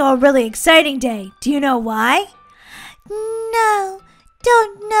 It's also a really exciting day. Do you know why? No,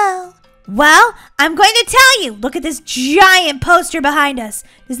 don't know. Well, I'm going to tell you. Look at this giant poster behind us.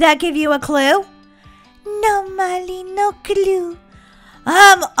 Does that give you a clue? No, Molly, no clue.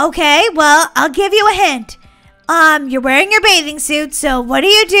 Okay, well, I'll give you a hint. You're wearing your bathing suit, so what do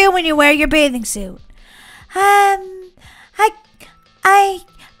you do when you wear your bathing suit?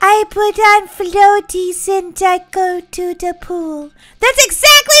 I put on floaties and I go to the pool. That's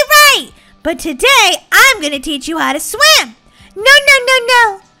exactly right! But today, I'm going to teach you how to swim. No,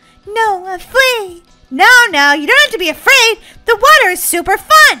 I'm afraid. No, you don't have to be afraid. The water is super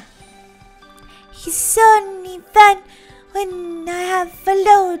fun. It's only fun when I have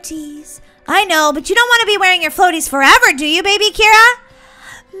floaties. I know, but you don't want to be wearing your floaties forever, do you, baby Kira?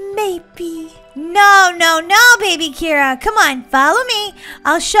 Maybe. No, baby Kira. Come on, follow me.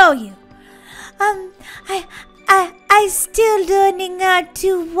 I'll show you. I still learning how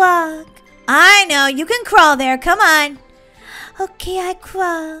to walk. I know, you can crawl there. Come on. Okay, I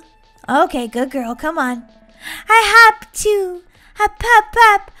crawl. Okay, good girl. Come on. I hop too. Hop, hop,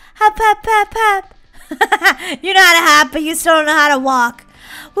 hop. Hop, hop, hop, hop. You know how to hop, but you still don't know how to walk.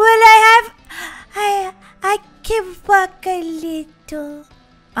 Well, I can walk a little.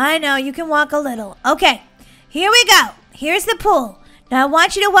 I know, you can walk a little. Okay, here we go. Here's the pool. Now I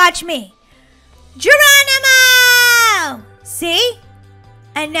want you to watch me. Geronimo! See?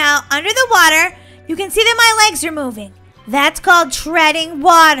 And now, under the water, you can see that my legs are moving. That's called treading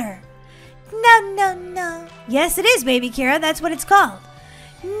water. No. Yes, it is, baby Kira. That's what it's called.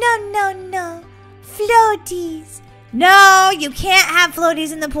 No. Floaties. No, you can't have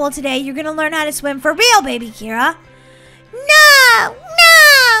floaties in the pool today. You're going to learn how to swim for real, baby Kira. No.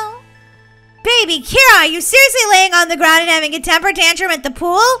 Baby Kira, are you seriously laying on the ground and having a temper tantrum at the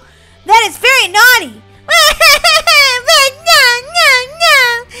pool? That is very naughty. No.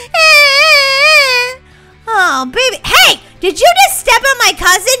 Oh, baby. Hey, did you just step on my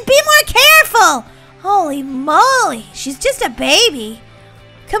cousin? Be more careful. Holy moly, she's just a baby.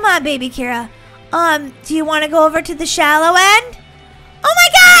 Come on, baby Kira. Do you want to go over to the shallow end? Oh my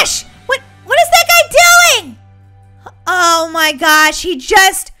gosh! What is that guy doing? Oh my gosh, he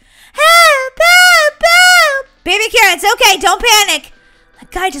just... Help! Baby Kira, it's okay, don't panic.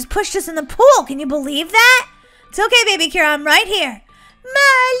 That guy just pushed us in the pool, can you believe that? It's okay, baby Kira, I'm right here.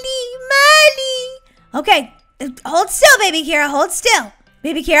 Molly! Okay, hold still, baby Kira, hold still.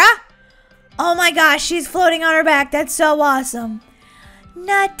 Baby Kira? Oh my gosh, she's floating on her back, that's so awesome.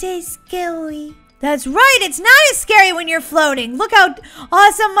 Not as scary. That's right, it's not as scary when you're floating. Look how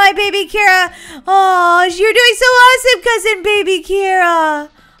awesome my baby Kira. Oh, you're doing so awesome, cousin baby Kira.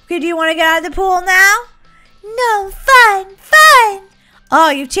 Okay, do you want to get out of the pool now? No, fun. Oh,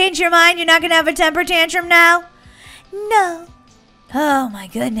 you've changed your mind? You're not going to have a temper tantrum now? No. Oh my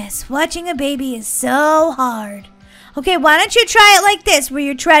goodness, watching a baby is so hard. Okay, why don't you try it like this, where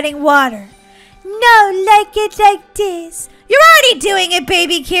you're treading water? No, like it like this. You're already doing it,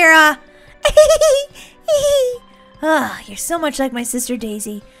 baby Kira. Oh, you're so much like my sister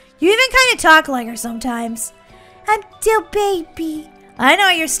Daisy. You even kind of talk like her sometimes. I'm still baby. I know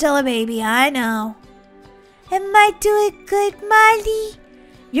you're still a baby, I know. Am I doing good, Molly?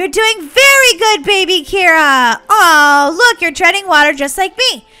 You're doing very good, baby Kira. Oh, look, you're treading water just like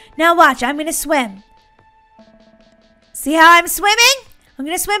me. Now watch, I'm going to swim. See how I'm swimming? I'm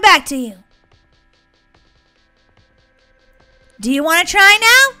going to swim back to you. Do you want to try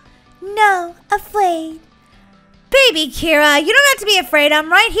now? No, afraid. Baby Kira, you don't have to be afraid.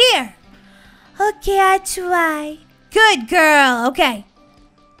 I'm right here. Okay, I try. Good girl. Okay.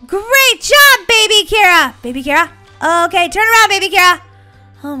 Great job, baby Kira. Baby Kira? Okay, turn around, baby Kira.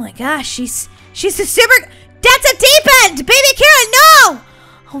 Oh my gosh, she's a super... That's a deep end! Baby Kira, no!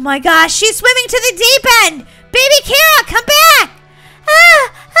 Oh my gosh, she's swimming to the deep end! Baby Kira, come back!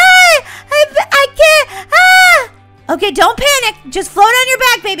 I can't... Okay, don't panic. Just float on your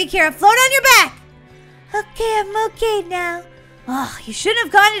back, baby Kira. Float on your back. Okay, I'm okay now. Oh, you shouldn't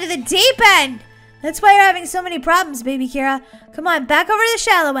have gone into the deep end. That's why you're having so many problems, baby Kira. Come on, back over to the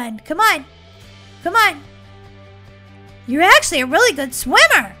shallow end. Come on. You're actually a really good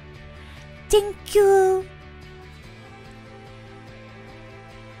swimmer. Thank you.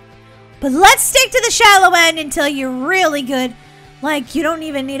 But let's stick to the shallow end until you're really good. Like you don't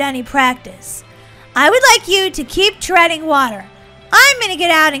even need any practice. I would like you to keep treading water. I'm going to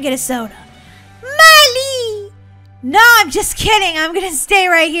get out and get a soda. Molly! No, I'm just kidding. I'm going to stay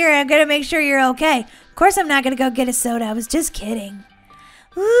right here. I'm going to make sure you're okay. Of course, I'm not going to go get a soda. I was just kidding.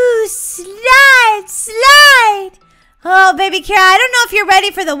 Ooh, slide. Oh, baby Kira, I don't know if you're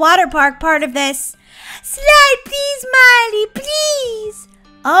ready for the water park part of this. Slide, please, Molly, please.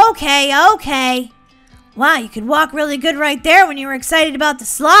 Okay. Wow, you could walk really good right there when you were excited about the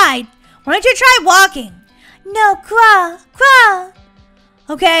slide. Why don't you try walking? No, crawl.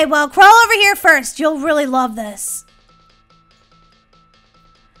 Okay, well, crawl over here first. You'll really love this.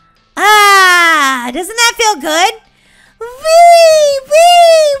 Doesn't that feel good? Wee!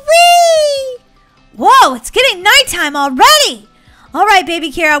 Whoa, it's getting nighttime already. All right,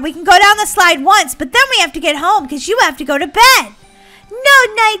 baby Kira, we can go down the slide once, but then we have to get home because you have to go to bed. No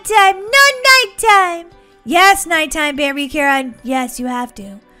nighttime. Yes, nighttime, baby Kira. Yes, you have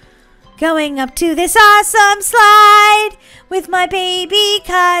to. Going up to this awesome slide with my baby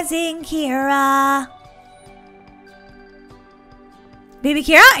cousin Kira. Baby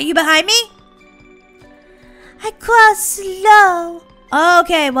Kira, are you behind me? I crawl slow.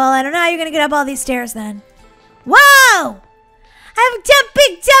 Okay, well, I don't know how you're gonna get up all these stairs then. Whoa! I'm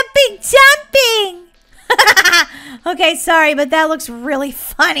jumping! Okay, sorry, but that looks really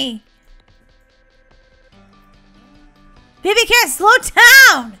funny. Baby Kira, slow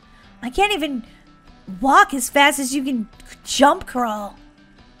down! I can't even walk as fast as you can jump crawl.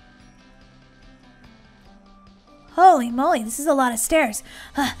 Holy moly, this is a lot of stairs.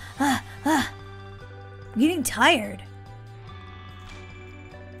 I'm getting tired.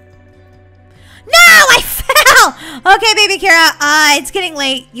 No, I fell! Okay, Baby Kira, it's getting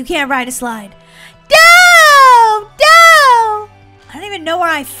late. You can't ride a slide. No! No! I don't even know where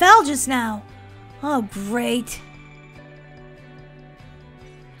I fell just now. Oh, great.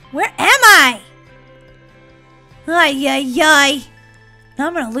 Where am I? Ay, ay, ay. Now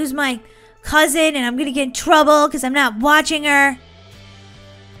I'm gonna lose my cousin and I'm gonna get in trouble because I'm not watching her.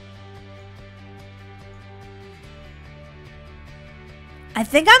 I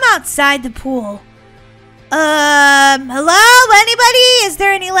think I'm outside the pool. Hello? Anybody? Is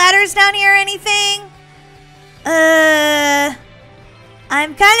there any ladders down here or anything? I'm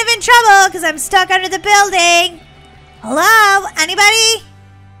kind of in trouble because I'm stuck under the building. Hello? Anybody?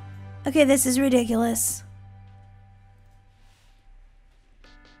 Okay, this is ridiculous.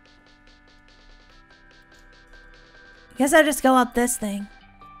 Guess I'll just go up this thing.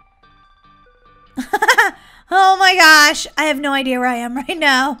 Oh my gosh, I have no idea where I am right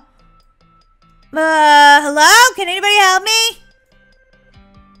now. Hello? Can anybody help me?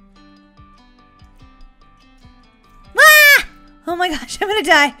 Ah! Oh my gosh, I'm gonna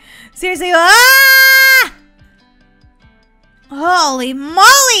die. Seriously, ah! Holy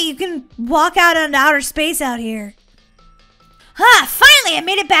moly, you can walk out on outer space out here. Ah, finally, I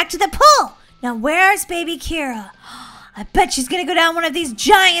made it back to the pool. Now, where's baby Kira? I bet she's gonna go down one of these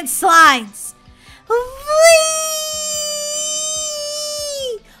giant slides. Whee!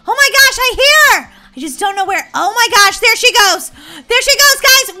 Oh my gosh, I hear her! I just don't know where. Oh my gosh, there she goes. There she goes,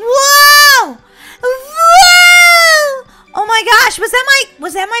 guys. Whoa! Whoa! Oh my gosh, was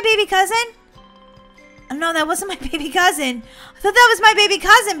that my baby cousin? Oh, no, that wasn't my baby cousin. I thought that was my baby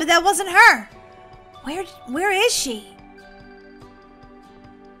cousin, but that wasn't her. Where is she?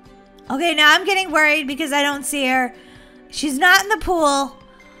 Okay, now I'm getting worried because I don't see her. She's not in the pool.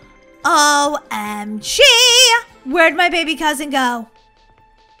 OMG! Where'd my baby cousin go?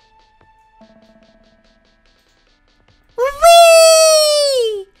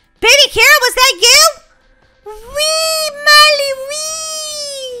 Whee! Baby Kira, was that you? Wee, Molly,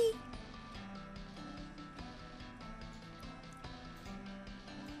 wee!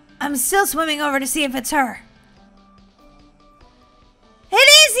 I'm still swimming over to see if it's her. It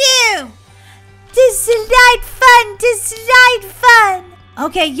is you! To slide fun, to slide fun.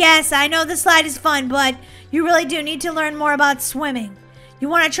 Okay, yes, I know the slide is fun, but you really do need to learn more about swimming. You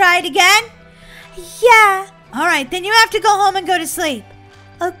want to try it again? Yeah. All right, then you have to go home and go to sleep.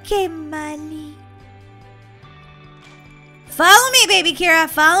 Okay, Molly. Follow me, baby Kira,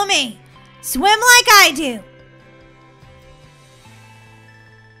 follow me. Swim like I do.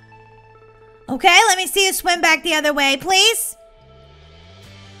 Okay, let me see you swim back the other way, please.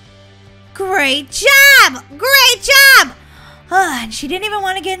 Great job! Great job! Oh, and she didn't even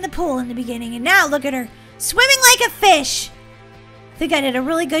want to get in the pool in the beginning, and now look at her, swimming like a fish. I think I did a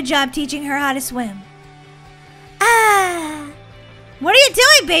really good job teaching her how to swim. Ah! What are you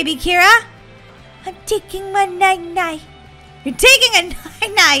doing, baby Kira? I'm taking my night-night. You're taking a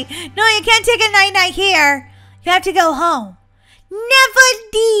night-night? No, you can't take a night-night here. You have to go home. Never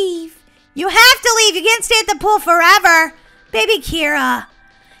leave. You have to leave. You can't stay at the pool forever. Baby Kira.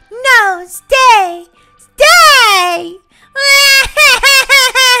 No, stay. Stay.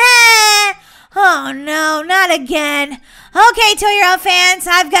 Oh no, not again. Okay, 2-year-old fans,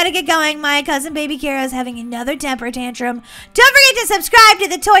 I've got to get going. My cousin baby Kira is having another temper tantrum. Don't forget to subscribe to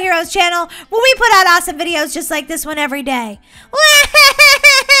the Toy Heroes channel where we put out awesome videos just like this one every day.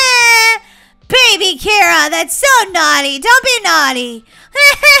 Baby Kira, that's so naughty. Don't be naughty.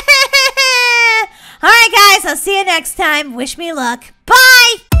 Alright guys, I'll see you next time. Wish me luck.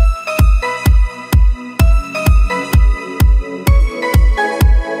 Bye!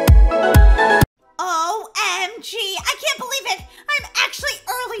 OMG, I can't believe it. I'm actually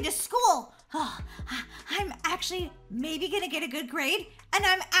early to school. Oh, I'm actually maybe going to get a good grade, and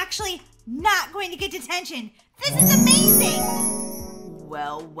I'm actually not going to get detention. This is amazing.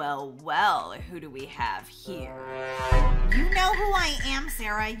 Well, well, well, who do we have here? You know who I am,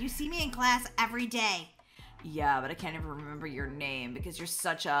 Sarah. You see me in class every day. Yeah, but I can't even remember your name because you're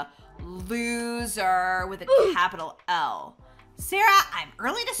such a loser with a capital L. Sarah, I'm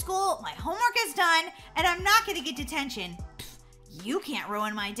early to school. My homework is done. done, and I'm not gonna get detention. Pfft, you can't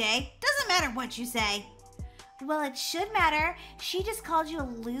ruin my day. Doesn't matter what you say. Well, it should matter. She just called you a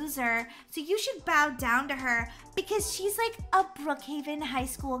loser, so you should bow down to her because she's like a Brookhaven High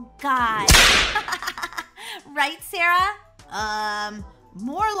School god. Right, Sarah?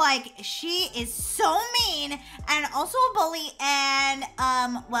 More like she is so mean and also a bully and,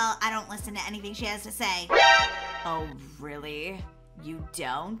 well, I don't listen to anything she has to say. Oh, really? You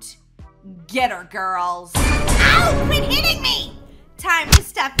don't? Get her, girls. Ow! Quit hitting me! Time to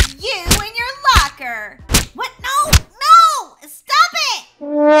stuff you in your locker. What? No! No! Stop it!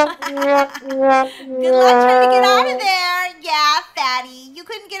 Good luck trying to get out of there. Yeah, fatty. You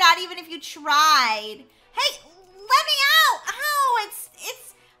couldn't get out even if you tried. Hey, let me out! Ow!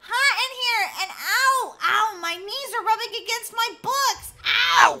 It's hot in here, and ow! My knees are rubbing against my books.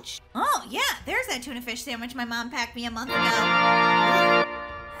 Ouch! Oh yeah, there's that tuna fish sandwich my mom packed me a month ago.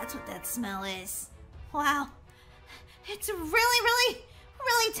 That's what that smell is. Wow, it's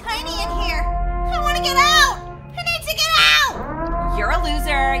really tiny in here. I want to get out. I need to get out. You're a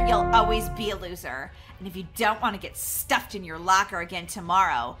loser. You'll always be a loser. And if you don't want to get stuffed in your locker again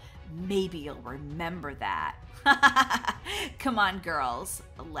tomorrow, maybe you'll remember that. Come on, girls.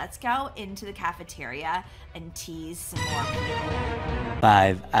 Let's go into the cafeteria and tease some more people.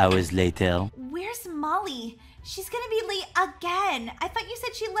 5 hours later. Where's Molly? She's gonna be late again. I thought you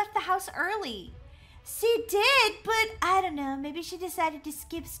said she left the house early. She did, but I don't know. Maybe she decided to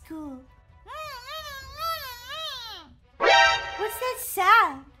skip school. What's that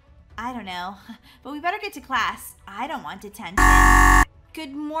sound? I don't know, but we better get to class. I don't want detention.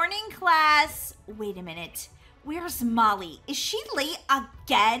 Good morning, class. Wait a minute. Where's Molly? Is she late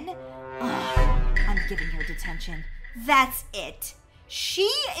again? Ugh, I'm giving her detention. That's it. She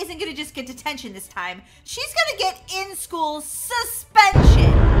isn't gonna just get detention this time. She's gonna get in-school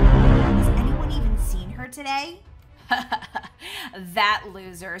suspension. Has anyone even seen her today? That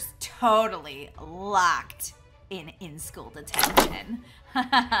loser's totally locked in-school detention.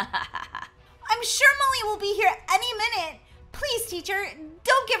 I'm sure Molly will be here any minute. Please, teacher,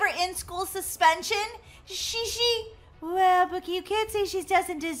 don't give her in-school suspension. Well, Brookie, you can't say she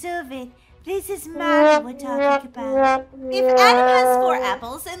doesn't deserve it. This is Molly we're talking about. If Adam has 4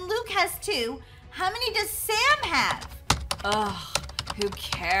 apples and Luke has 2, how many does Sam have? Ugh, who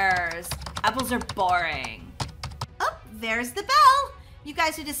cares? Apples are boring. Oh, there's the bell. You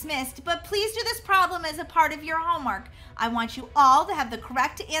guys are dismissed, but please do this problem as a part of your homework. I want you all to have the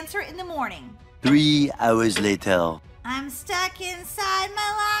correct answer in the morning. 3 hours later. I'm stuck inside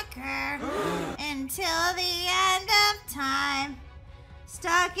my locker until the end of time.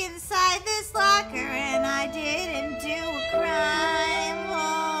 Stuck inside this locker and I didn't do a crime.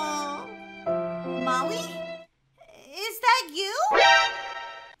 Whoa. Molly? Is that you?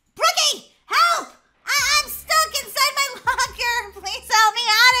 Brookie! Help! I'm stuck inside my locker. Please help me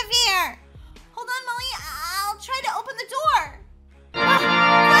out of here. Hold on, Molly. I'll try to open the door.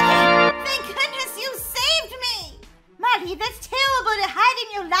 Brookie! Thank goodness you saved me. Molly, that's terrible to hide in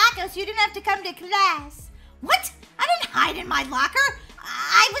your locker so you didn't have to come to class. What? I didn't hide in my locker.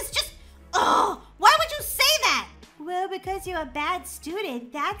 I was just... Oh, why would you say that? Well, because you're a bad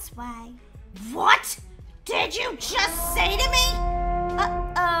student, that's why. What? Did you just say to me?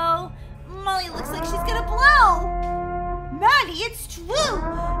 Uh-oh. Molly looks like she's gonna blow. Molly, it's true.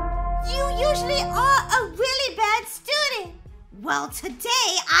 You usually are a really bad student. Well,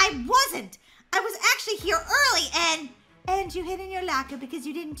 today I wasn't. I was actually here early and you hid in your locker because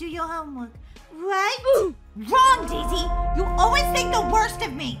you didn't do your homework. Right? Wrong, Daisy. You always think the worst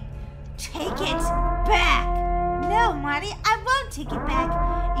of me. Take it back. No, Molly, I won't take it back.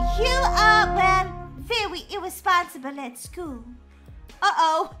 You are, well, very irresponsible at school.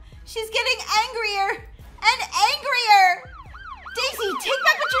 Uh-oh. She's getting angrier and angrier. Daisy, take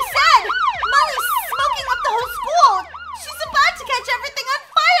back what you said. Molly's smoking up the whole school. She's about to catch everything on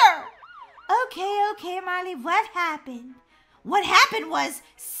fire. Okay, Molly, what happened? What happened was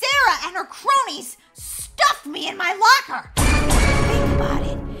Sarah and her cronies stuffed me in my locker. Think about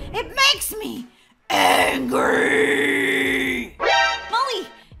it. It makes me angry. Molly,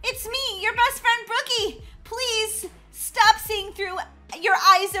 it's me, your best friend Brookie. Please stop seeing through your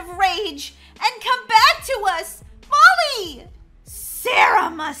eyes of rage and come back to us. Molly! Sarah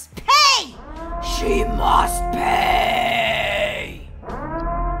must pay. She must pay.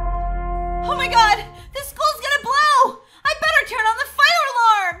 Oh my God, the school's gonna blow. I better turn on the fire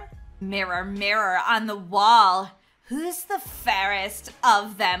alarm. Mirror, mirror on the wall, who's the fairest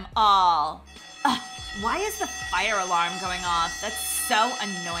of them all? Why is the fire alarm going off? That's so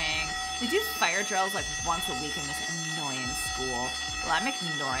annoying. They do fire drills like once a week in this annoying school. Well, I'm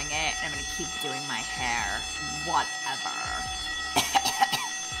ignoring it, and I'm gonna keep doing my hair. Whatever.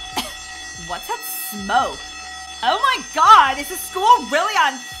 What's that smoke? Oh my god, is the school really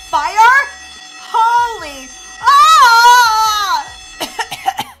on fire? Holy... Ah!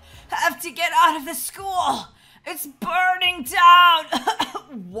 Have to get out of the school. It's burning down.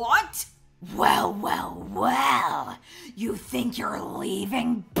 What? Well, well, well. You think you're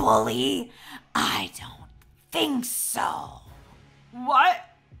leaving, bully? I don't think so. What?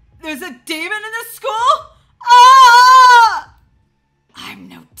 There's a demon in the school? Ah! I'm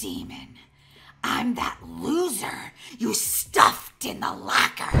no demon. I'm that loser you stuffed in the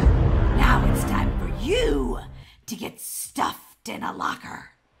locker. Now it's time for you to get stuffed in a locker.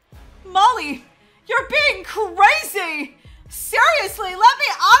 Molly, you're being crazy! Seriously, let me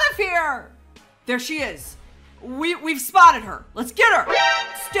out of here! There she is. We've spotted her. Let's get her.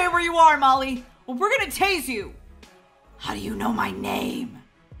 Stay where you are, Molly. Or we're gonna tase you. How do you know my name?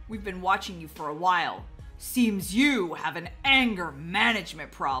 We've been watching you for a while. Seems you have an anger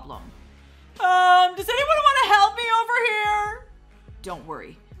management problem. Does anyone want to help me over here? Don't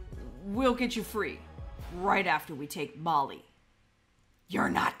worry. We'll get you free. Right after we take Molly. You're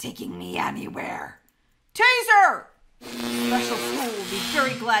not taking me anywhere. Taser! Special school will be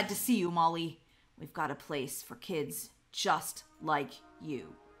very glad to see you, Molly. We've got a place for kids just like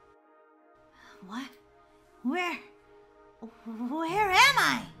you. What? Where am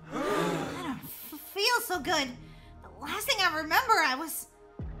I? I don't feel so good. The last thing I remember, I was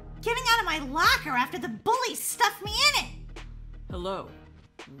getting out of my locker after the bully stuffed me in it. Hello.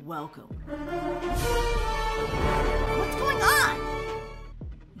 Welcome. What's going on?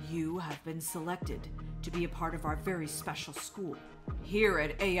 You have been selected to be a part of our very special school. Here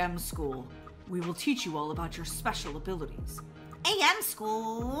at AM School, we will teach you all about your special abilities. AM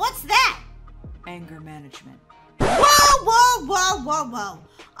school? What's that? Anger management. Whoa, whoa, whoa, whoa, whoa.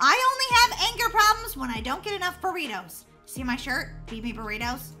 I only have anger problems when I don't get enough burritos. See my shirt? Feed me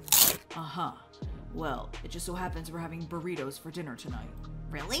burritos. Uh-huh. Well, it just so happens we're having burritos for dinner tonight.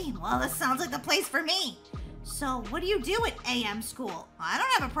 Really? Well, this sounds like the place for me. So, what do you do at AM school? I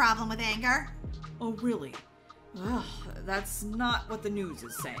don't have a problem with anger. Oh, really? Ugh, that's not what the news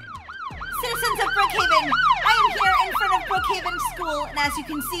is saying. Citizens of Brookhaven, I am here in front of Brookhaven School, and as you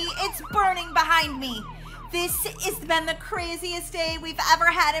can see, it's burning behind me. This has been the craziest day we've ever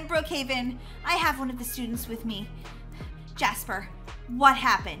had in Brookhaven. I have one of the students with me. Jasper, what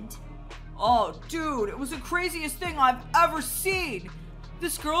happened? Oh, dude, it was the craziest thing I've ever seen.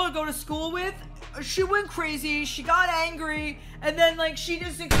 This girl I go to school with, she went crazy, she got angry, and then, like, she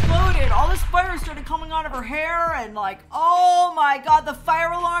just exploded. All this fire started coming out of her hair, and, like, oh my god, the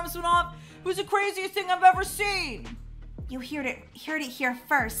fire alarms went off. It was the craziest thing I've ever seen. You heard it here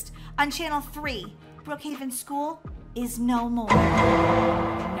first on Channel 3. Brookhaven School is no more.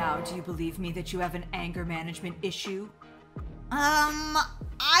 Now, do you believe me that you have an anger management issue?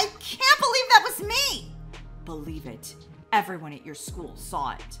 I can't believe that was me. Believe it. Everyone at your school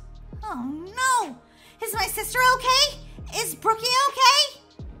saw it. Oh no! Is my sister okay? Is Brookie okay?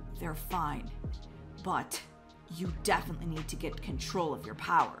 They're fine. But you definitely need to get control of your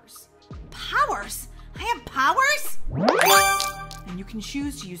powers. Powers? I have powers? And you can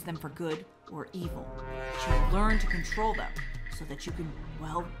choose to use them for good or evil. But you learn to control them so that you can,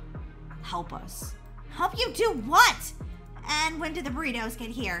 well, help us. Help you do what? And when did the burritos get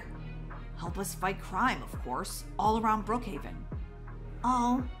here? Help us fight crime, of course, all around Brookhaven.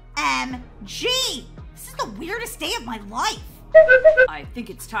 OMG! This is the weirdest day of my life. I think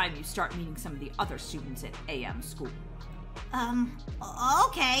it's time you start meeting some of the other students at AM School.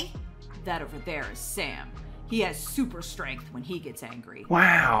 Okay. That over there is Sam. He has super strength when he gets angry.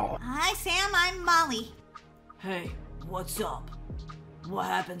 Wow. Hi, Sam. I'm Molly. Hey, what's up? What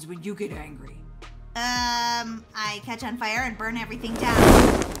happens when you get angry? I catch on fire and burn everything down.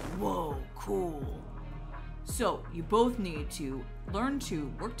 Whoa, cool. So, you both need to learn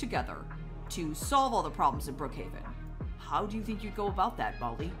to work together to solve all the problems in Brookhaven. How do you think you'd go about that,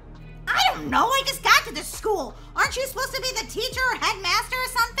 Molly? I don't know. I just got to this school. Aren't you supposed to be the teacher or headmaster or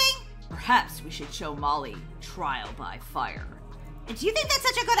something? Perhaps we should show Molly trial by fire. Do you think that's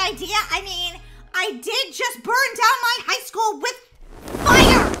such a good idea? I mean, I did just burn down my high school with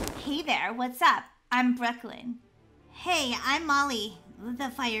fire! Hey there, what's up? I'm Brooklyn. Hey, I'm Molly, the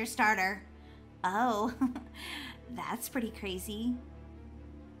fire starter. Oh, that's pretty crazy.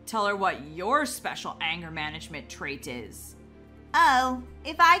 Tell her what your special anger management trait is. Oh,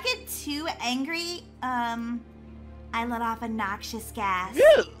 if I get too angry, I let off a noxious gas.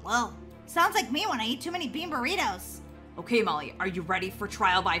 Whoa, sounds like me when I eat too many bean burritos. Okay, Molly, are you ready for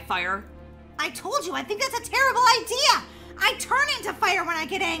trial by fire? I told you, I think that's a terrible idea. I turn into fire when I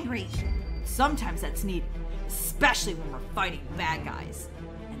get angry. Sometimes that's needed, especially when we're fighting bad guys.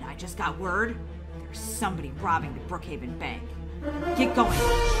 And I just got word there's somebody robbing the Brookhaven bank. Get going.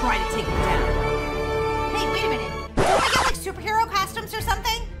 Try to take him down. Hey, wait a minute. Don't we get like superhero costumes or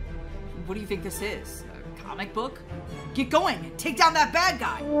something? What do you think this is? A comic book? Get going. Take down that bad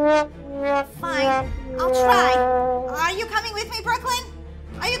guy. Fine, I'll try. Are you coming with me, Brooklyn?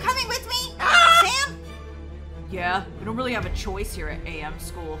 Are you coming with me? Sam? Yeah, we don't really have a choice here at AM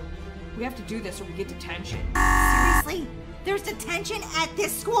school. We have to do this or we get detention. Seriously? There's detention at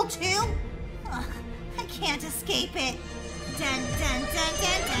this school too? Ugh, I can't escape it. Dun dun dun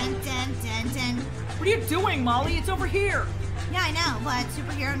dun dun dun dun dun. What are you doing, Molly? It's over here. Yeah, I know, but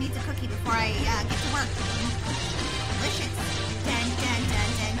superhero needs a cookie before I get to work. Delicious. Dun dun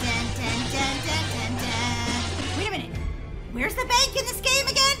dun dun dun dun dun dun dun dun. Wait a minute. Where's the bank in this game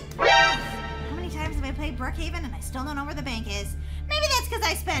again? How many times have I played Brookhaven and I still don't know where the bank is? Maybe that's because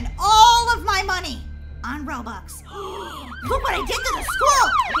I spend all of my money on Robux. Look what I did to the school!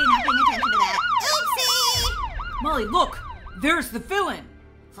 Okay, not paying attention to that. Oopsie! Molly, look! There's the villain!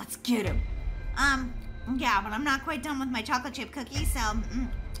 Let's get him. Yeah, but I'm not quite done with my chocolate chip cookie, so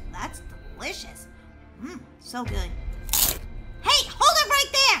that's delicious. So good. Hey, hold it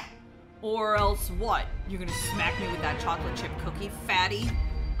right there! Or else what? You're gonna smack me with that chocolate chip cookie, fatty?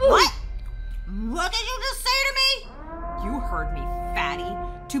 What? What did you just say to me? You heard me, fatty.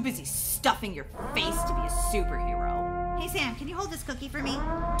 Too busy stuffing your face to be a superhero. Hey, Sam, can you hold this cookie for me?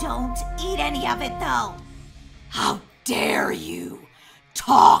 Don't eat any of it, though. How dare you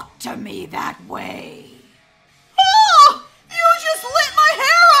talk to me that way? Oh! You just lit my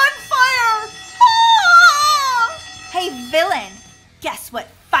hair on fire! Ah! Hey, villain, guess what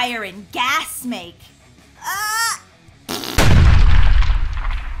fire and gas make?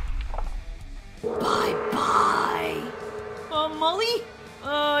 Bye-bye. Molly?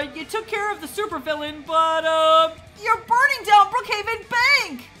 You took care of the supervillain, but, you're burning down Brookhaven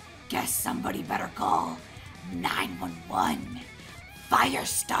Bank! Guess somebody better call 911. Fire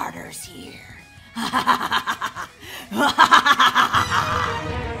starters here. I'm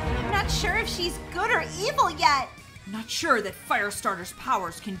not sure if she's good or evil yet. I'm not sure that Firestarter's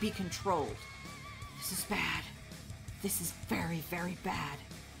powers can be controlled. This is bad. This is very, very bad.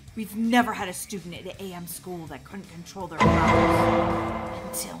 We've never had a student at AM school that couldn't control their powers.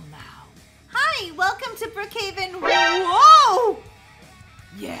 Until now. Hi, welcome to Brookhaven. Whoa!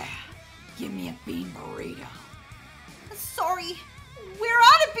 Yeah, give me a bean burrito. Sorry, we're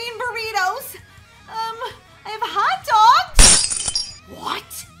out of bean burritos. I have hot dogs.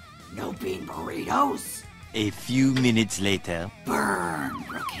 What? No bean burritos? A few minutes later. Burn,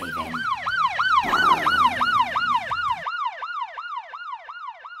 Brookhaven. Burn.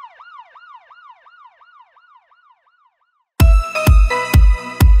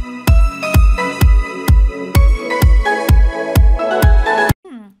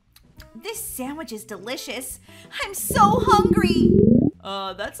 This sandwich is delicious. I'm so hungry.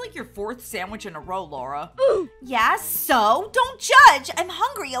 That's like your 4th sandwich in a row, Laura. Yeah, so don't judge. I'm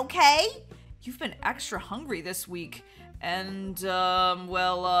hungry, okay? You've been extra hungry this week. And,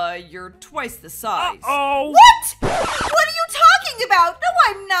 you're twice the size. What? What are you talking about? No,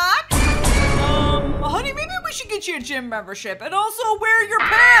 I'm not. Honey, maybe we should get you a gym membership and also wear your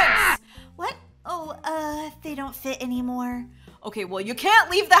pants. What? Oh, they don't fit anymore. Okay, well, you can't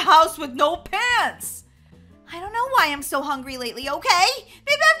leave the house with no pants. I don't know why I'm so hungry lately, okay?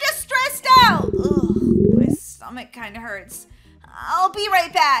 Maybe I'm just stressed out. Ugh, my stomach kind of hurts. I'll be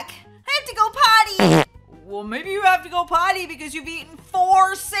right back. I have to go potty. Well, maybe you have to go potty because you've eaten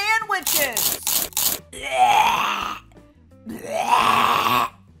 4 sandwiches.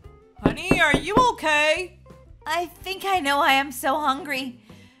 Honey, are you okay? I think I know why I'm so hungry.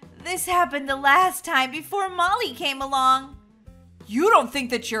 This happened the last time before Molly came along. You don't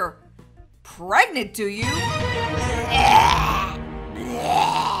think that you're pregnant, do you?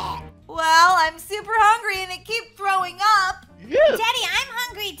 Well, I'm super hungry and I keep throwing up. Yeah. Daddy, I'm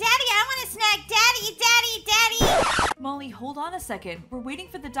hungry. Daddy, I want a snack. Daddy. Molly, hold on a second. We're waiting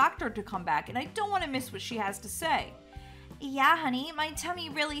for the doctor to come back and I don't want to miss what she has to say. Yeah, honey, my tummy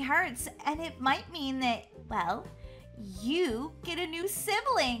really hurts and it might mean that, well, you get a new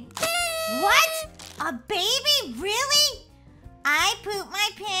sibling. What? A baby? Really? I pooped my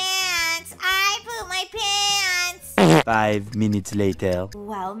pants. 5 minutes later.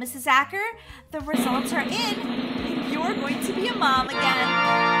 Well, Mrs. Acker, the results are in, and you're going to be a mom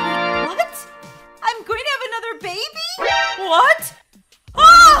again. What? I'm going to have another baby? What?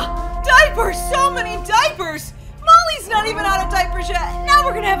 Ah! Diapers! So many diapers! Molly's not even out of diapers yet. Now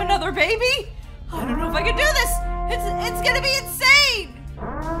we're gonna have another baby. I don't know if I can do this. It's gonna be insane!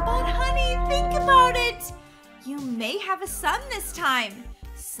 But honey, think about it. You may have a son this time.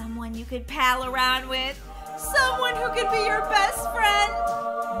 Someone you could pal around with. Someone who could be your best friend.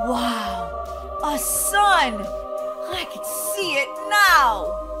 Wow, a son! I can see it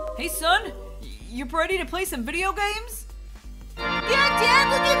now! Hey son, you ready to play some video games? Yeah, Dad,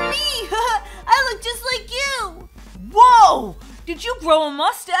 look at me! I look just like you! Whoa! Did you grow a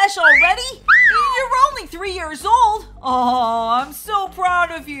mustache already? You're only 3 years old. Oh, I'm so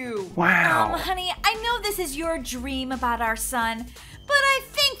proud of you. Wow. Honey, I know this is your dream about our son, but I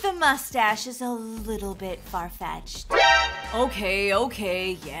think the mustache is a little bit far-fetched.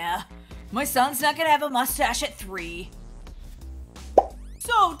 Okay, yeah. My son's not gonna have a mustache at 3.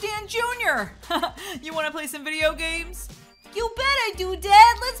 So, Dan Jr., you wanna play some video games? You bet I do,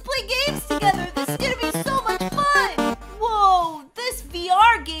 Dad! Let's play games together! This is gonna be so much fun! Whoa, this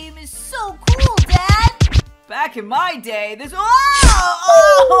VR game is so cool, Dad! Back in my day, this—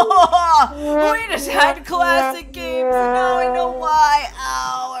 oh! We just had classic games, and now I know why.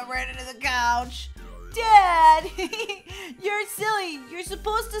 Ow, I ran into the couch. Dad, you're silly. You're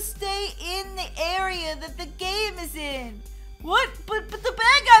supposed to stay in the area that the game is in. What? But the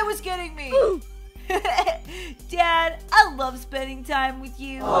bad guy was getting me. Dad, I love spending time with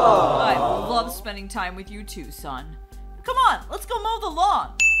you. I love spending time with you too, son. Come on, let's go mow the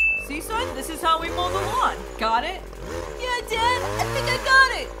lawn. See, son, this is how we mow the lawn. Got it? Yeah, Dad, I think I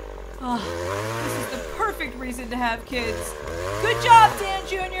got it. Oh, this is the perfect reason to have kids. Good job, Dan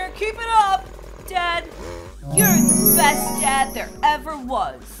Jr. Keep it up. Dad, you're the best dad there ever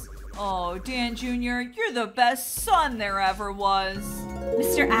was. Oh, Dan Jr., you're the best son there ever was.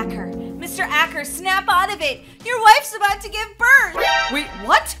 Mr. Acker, snap out of it. Your wife's about to give birth. Wait,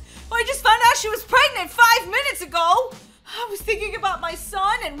 what? Well, I just found out she was pregnant 5 minutes ago. I was thinking about my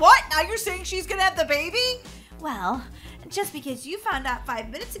son, and what? Now you're saying she's gonna have the baby? Well, just because you found out 5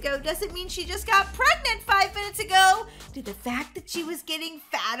 minutes ago doesn't mean she just got pregnant 5 minutes ago. Did the fact that she was getting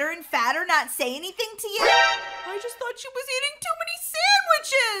fatter and fatter not say anything to you? I just thought she was eating too many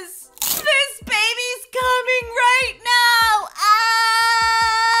sandwiches. This baby's coming right now.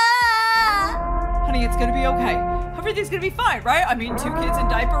 Ah! Honey, it's gonna be okay. Everything's gonna be fine, right? I mean, 2 kids in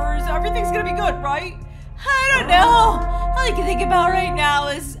diapers, everything's gonna be good, right? I don't know. All I can think about right now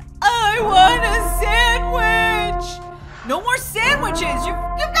is I want a sandwich. No more sandwiches. You've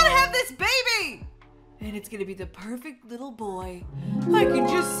gotta have this baby. And it's gonna be the perfect little boy. I can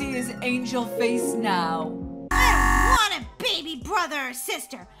just see his angel face now. I don't want a baby brother or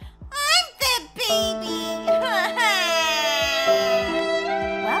sister. I'm the baby.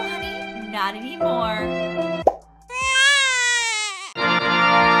 Well, honey, not anymore.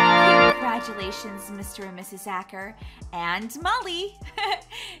 Congratulations, Mr. and Mrs. Acker. And Molly,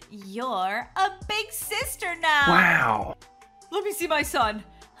 you're a big sister now. Wow. Let me see my son.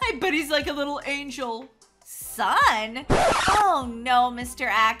 I bet he's like a little angel. Son? Oh no, Mr.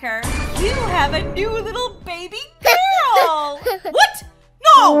 Acker. You have a new little baby girl. What?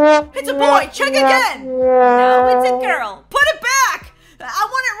 No, it's a boy. Check again. No, it's a girl. Put it back. I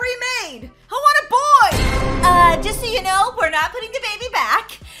want it remade. I want a boy. Just so you know, we're not putting the baby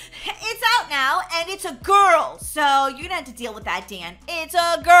back. It's out now, and it's a girl. So you're gonna have to deal with that, Dan. It's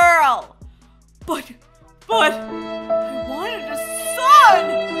a girl. But I wanted a son.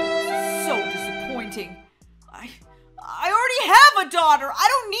 So disappointing. I already have a daughter. I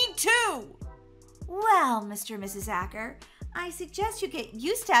don't need 2. Well, Mr. and Mrs. Acker, I suggest you get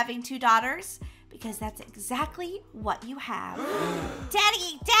used to having 2 daughters, because that's exactly what you have.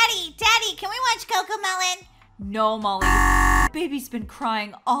 Daddy, can we watch Cocomelon? No, Molly. The baby's been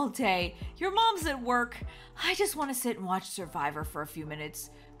crying all day. Your mom's at work. I just want to sit and watch Survivor for a few minutes.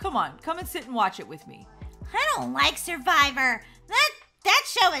 Come on, come and sit and watch it with me. I don't like Survivor. That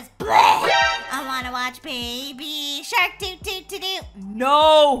show is bleh. I want to watch Baby Shark Doo-Doo-Doo-Doo.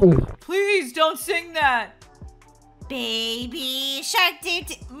 No! Please don't sing that. Baby Shark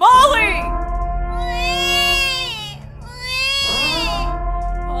Doo-Doo. Molly!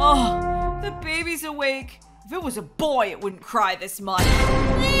 Oh, the baby's awake. If it was a boy, it wouldn't cry this much.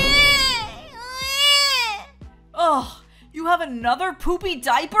 Oh, you have another poopy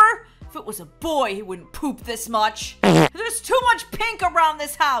diaper? If it was a boy, he wouldn't poop this much. There's too much pink around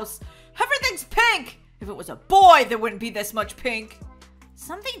this house. Everything's pink. If it was a boy, there wouldn't be this much pink.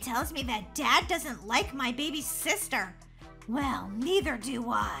 Something tells me that Dad doesn't like my baby sister. Well, neither do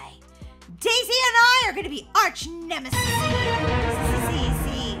I. Daisy and I are going to be arch nemesis.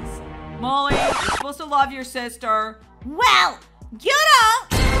 Molly, you're supposed to love your sister. Well, you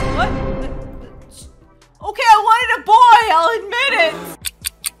don't. What? Okay, I wanted a boy, I'll admit it.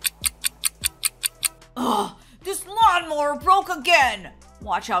 Ugh, This lawnmower broke again.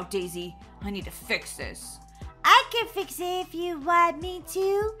 Watch out, Daisy. I need to fix this. I can fix it if you want me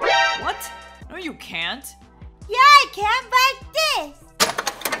to. What? No, you can't. Yeah, I can like this.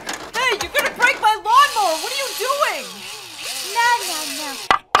 Hey, you're gonna break my lawnmower. What are you doing? No.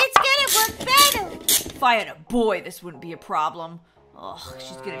 It's gonna work better. If I had a boy, this wouldn't be a problem. Ugh,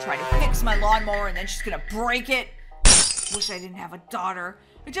 she's gonna try to fix my lawnmower and then she's gonna break it. Wish I didn't have a daughter.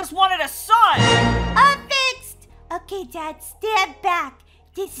 I just wanted a son. I'm fixed. Okay, Dad, stand back.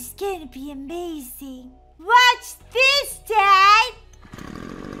 This is gonna be amazing. Watch this, Dad.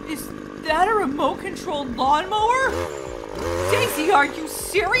 Is that a remote-controlled lawnmower? Daisy, are you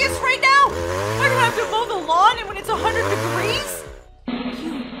serious right now? I don't have to mow the lawn and when it's 100 degrees?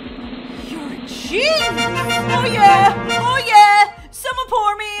 You're a genius! Oh yeah! Someone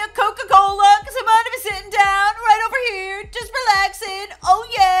pour me a Coca-Cola, because I'm out of it sitting down right over here, just relaxing. Oh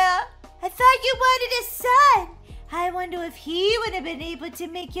yeah! I thought you wanted a son. I wonder if he would have been able to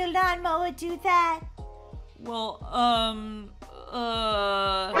make your lawnmower do that. Well,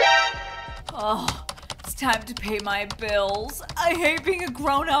 oh, it's time to pay my bills. I hate being a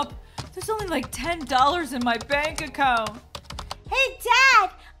grown-up. There's only like $10 in my bank account. Hey,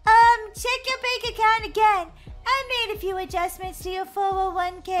 Dad, check your bank account again. I made a few adjustments to your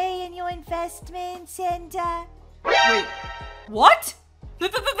 401k and your investments and, Wait, what? This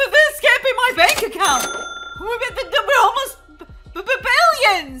can't be my bank account. We're almost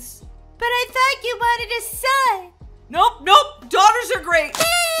billions. But I thought you wanted a son. Nope, daughters are great.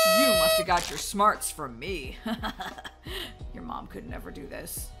 You must have got your smarts from me. Your mom could never do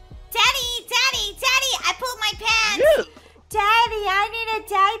this. Daddy, I pulled my pants. Daddy, I need a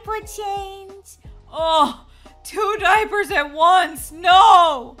diaper change. Oh, 2 diapers at once,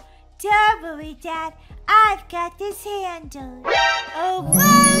 no. Don't worry, Dad. I've got this handled. Oh,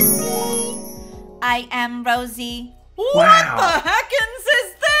 Rosie. I am Rosie. What the heckins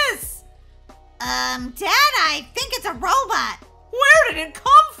is this? Dad, I think it's a robot. Where did it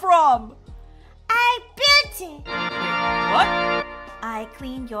come from? I built it. Wait, what? I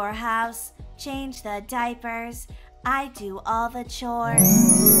clean your house, change the diapers. I do all the chores.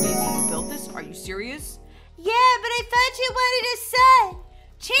 Daisy, you built this? Are you serious? Yeah, but I thought you wanted a son.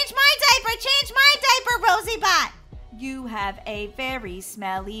 Change my diaper, Rosie Bot. You have a very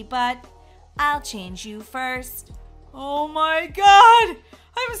smelly butt. I'll change you first. Oh my god!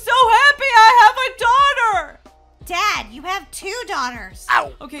 I'm so happy I have a daughter! Dad, you have 2 daughters.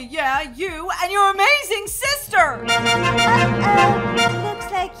 Ow! Okay, yeah, you and your amazing sister!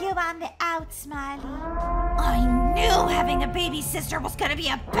 Looks like you're on the out, Smiley. I knew having a baby sister was gonna be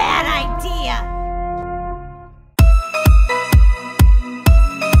a bad idea.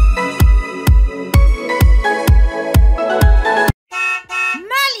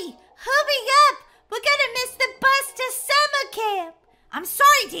 Molly, hurry up! We're gonna miss the bus to summer camp. I'm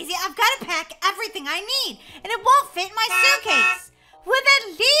sorry, Daisy. I've got to pack everything I need, and it won't fit in my suitcase. Well,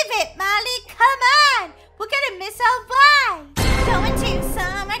 then leave it, Molly. Come on. We're gonna miss our ride. Going to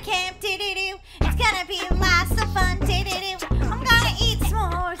summer camp, do-do-do. It's gonna be lots of fun, do-do-do. I'm gonna eat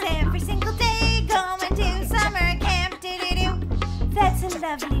s'mores every single day. Going to summer camp, do-do-do. That's a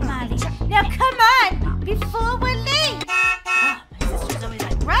lovely Molly. Now come on, before we're late. Oh, my sister's always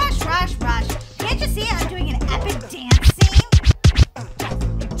like, rush, rush, rush. Can't you see I'm doing an epic dance scene?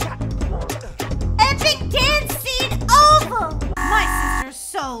 Epic dance scene over. My sister's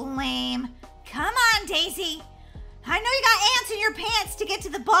so lame. Come on, Daisy. I know you got ants in your pants to get to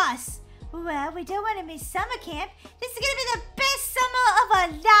the bus. Well, we don't want to miss summer camp. This is gonna be the best summer of our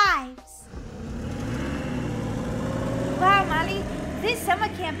lives. Wow, Molly, this summer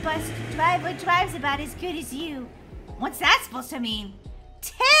camp bus driver drives about as good as you. What's that supposed to mean?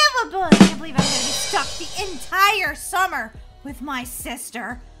 Terrible! I can't believe I'm gonna be stuck the entire summer with my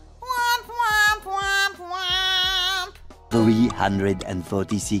sister. Womp, womp, womp, womp.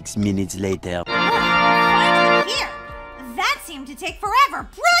 346 minutes later. Finally here. That seemed to take forever.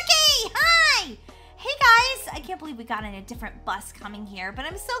 Brookie, hi! Hey guys, I can't believe we got on a different bus coming here, but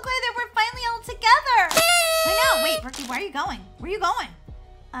I'm so glad that we're finally all together. I know. Wait, Brookie, where are you going? Where are you going?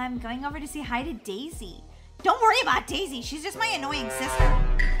 I'm going over to say hi to Daisy. Don't worry about Daisy. She's just my annoying sister.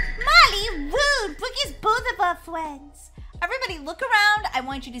 Molly, rude! Brookie's both of our friends. Everybody look around. I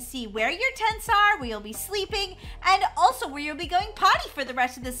want you to see where your tents are, where you'll be sleeping, and also where you'll be going potty for the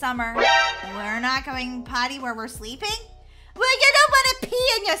rest of the summer. We're not going potty where we're sleeping? Well, you don't want to pee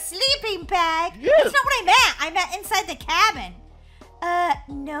in your sleeping bag. That's not what I meant. I meant inside the cabin.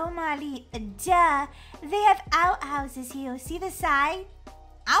 No, Molly. Duh. They have outhouses here. See the side?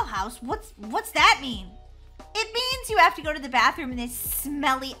 Outhouse? What's that mean? It means you have to go to the bathroom in this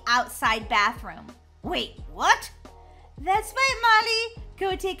smelly outside bathroom. Wait, what? That's right, Molly.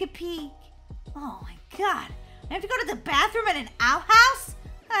 Go take a peek. Oh my god. I have to go to the bathroom at an outhouse?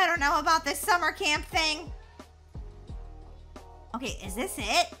 I don't know about this summer camp thing. Okay, is this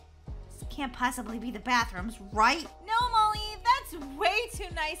it? This can't possibly be the bathrooms, right? No, Molly, that's way too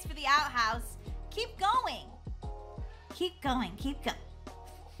nice for the outhouse. Keep going. Keep going, keep going.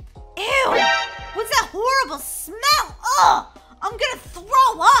 Ew! What's that horrible smell? Ugh! I'm gonna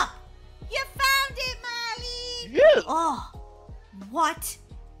throw up! You found it, Molly! Yeah. Oh, what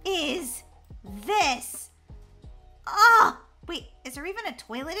is this? Oh, wait, is there even a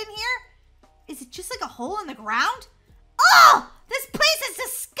toilet in here? Is it just like a hole in the ground? Oh, this place is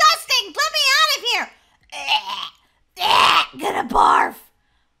disgusting! Let me out of here! Gonna barf.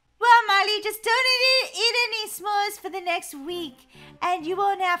 Well, Molly, just don't eat any s'mores for the next week, and you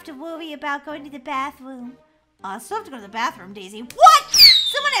won't have to worry about going to the bathroom. Oh, I still have to go to the bathroom, Daisy. What?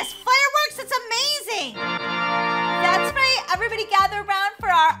 Someone has fireworks? That's amazing! That's right. Everybody gather around for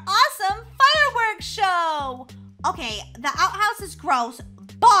our awesome fireworks show. Okay, the outhouse is gross,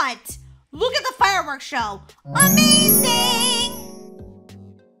 but look at the fireworks show. Amazing!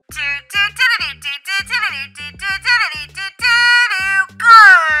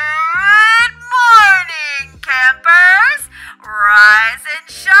 Good morning, campers! Rise and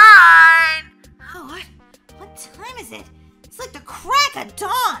shine! Oh, what time is it? It's like the crack of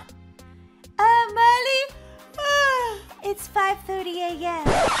dawn. Molly? It's 5:30 a.m.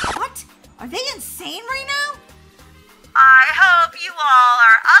 What? Are they insane right now? I hope you all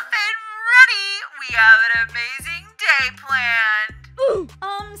are up and ready. We have an amazing day planned.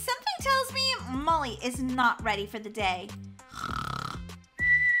 Something tells me Molly is not ready for the day.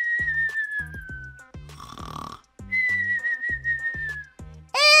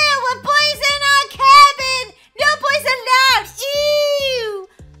 Ew, a boy's in our cabin! No boys allowed! Ew!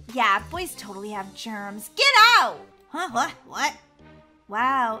 Yeah, boys totally have germs. Get out! Huh? What?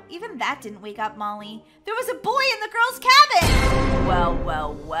 Wow, even that didn't wake up Molly. There was a boy in the girls' cabin!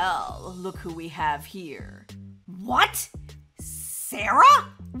 Well, look who we have here. What? Sarah?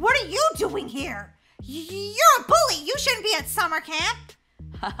 What are you doing here? You're a bully. You shouldn't be at summer camp.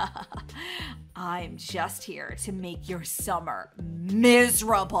 I'm just here to make your summer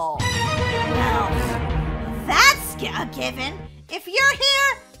miserable. Well, that's a given. If you're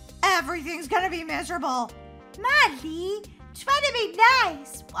here, everything's gonna be miserable. Molly, try to be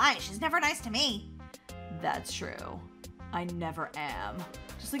nice. Why? She's never nice to me. That's true. I never am.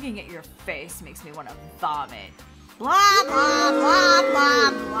 Just looking at your face makes me want to vomit. Blah, blah, blah,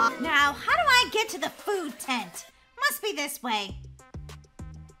 blah, blah. Now, how do I get to the food tent? Must be this way.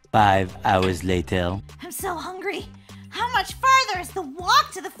 5 hours later. I'm so hungry. How much farther is the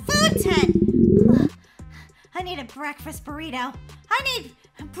walk to the food tent? Ugh. I need a breakfast burrito. I need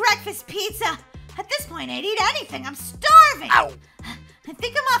breakfast pizza. At this point, I'd eat anything. I'm starving. Ow. I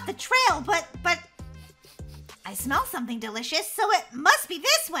think I'm off the trail, but I smell something delicious, so it must be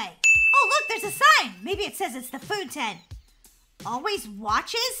this way. Oh, look, there's a sign. Maybe it says it's the food tent. Always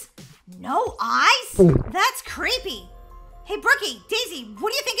watches? No eyes? That's creepy. Hey, Brookie, Daisy,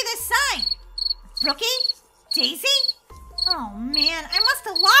 what do you think of this sign? Brookie? Daisy? Oh, man, I must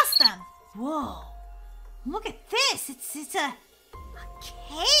have lost them. Whoa. Look at this. It's a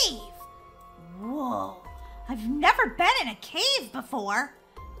cave. Whoa. I've never been in a cave before.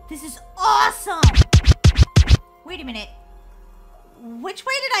 This is awesome. Wait a minute. Which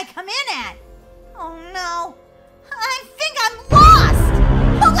way did I come in at? Oh, no. I think I'm lost.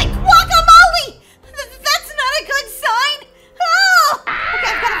 Holy guacamole! That's not a good sign. Oh! Okay,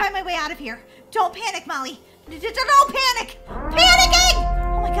 I've got to find my way out of here. Don't panic, Molly. Don't panic. Panicking!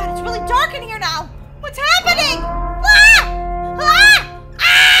 Oh, my God, it's really dark in here now. What's happening? Ah! Ah!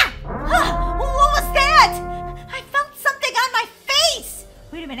 Ah! Ah! What was that? I felt something on my face.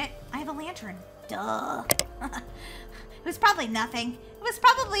 Wait a minute. I have a lantern. Duh. It was probably nothing. It was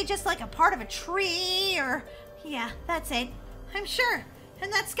probably just like a part of a tree or... Yeah, that's it. I'm sure.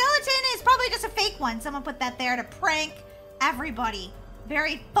 And that skeleton is probably just a fake one. Someone put that there to prank everybody.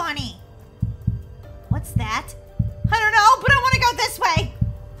 Very funny. What's that? I don't know, but I want to go this way.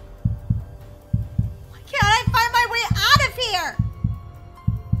 Why can't I find my way out of here?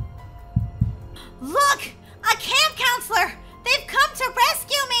 Look! A camp counselor! They've come to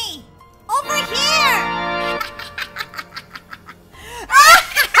rescue me! Over here!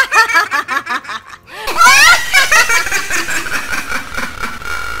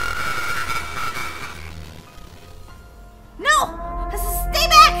 No! Stay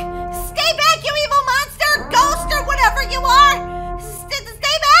back! Stay back, you evil monster! Ghost or whatever you are! Stay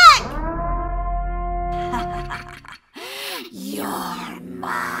back! You're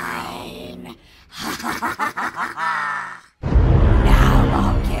mine.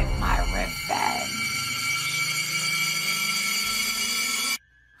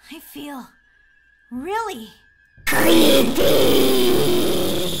 Really? What do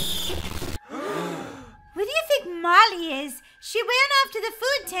you think Molly is? She ran off to the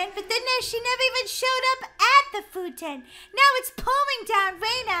food tent, but then she never even showed up at the food tent. Now it's pouring down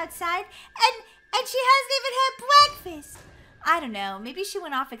rain outside, and she hasn't even had breakfast. I don't know. Maybe she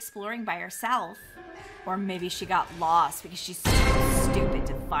went off exploring by herself. Or maybe she got lost because she's too stupid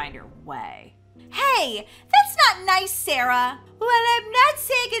to find her way. Hey, that's not nice, Sarah. Well, I'm not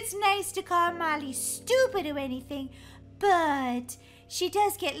saying it's nice to call Molly stupid or anything, but she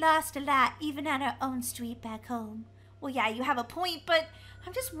does get lost a lot, even on her own street back home. Well, yeah, you have a point, but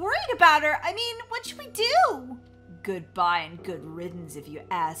I'm just worried about her. I mean, what should we do? Goodbye and good riddance, if you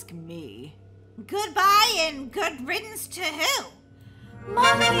ask me. Goodbye and good riddance to who?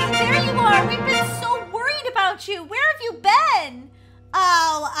 Mommy, there you are. We've been so worried about you. Where have you been?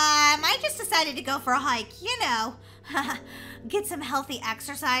 Oh, I just decided to go for a hike, you know. Get some healthy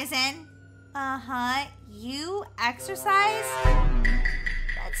exercise in. Uh-huh. You exercise?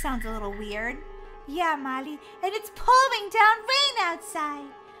 That sounds a little weird. Yeah, Molly, and it's pouring down rain outside.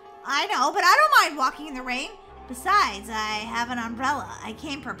 I know, but I don't mind walking in the rain. Besides, I have an umbrella. I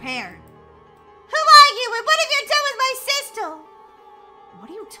came prepared. Who are you, and what have you done with my sister? What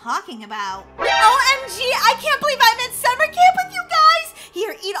are you talking about? OMG, I can't believe I'm at summer camp with you guys.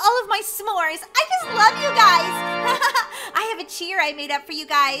 Here, eat all of my s'mores. I just love you guys. I have a cheer I made up for you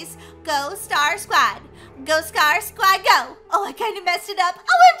guys. Go Star Squad. Go Star Squad, go. Oh, I kind of messed it up.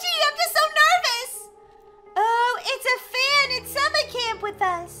 OMG, I'm just so nervous. Oh, it's a fan at summer camp with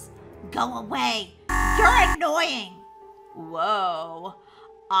us. Go away. You're annoying. Whoa.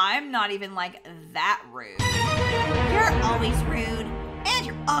 I'm not even like that rude. You're always rude. And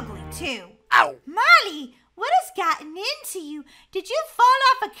you're ugly, too. Ow! Molly, what has gotten into you? Did you fall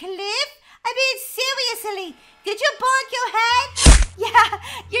off a cliff? I mean, seriously, did you bonk your head? Yeah,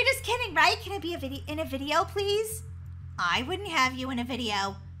 you're just kidding, right? Can I be in a video, please? I wouldn't have you in a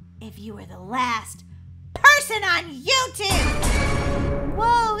video if you were the last person on YouTube.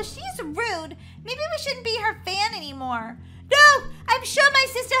 Whoa, she's rude. Maybe we shouldn't be her fan anymore. No, I'm sure my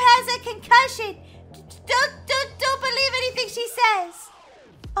sister has a concussion. Don't believe anything she says.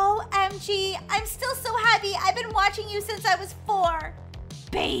 OMG, I'm still so happy. I've been watching you since I was 4.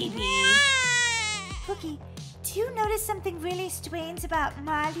 Baby. Cookie, do you notice something really strange about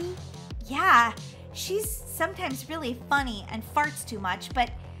Molly? Yeah, she's sometimes really funny and farts too much,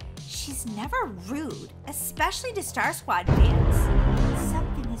 but she's never rude, especially to Star Squad fans.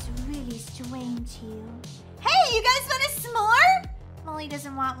 Something is really strange here. Hey, you guys want a s'more? Molly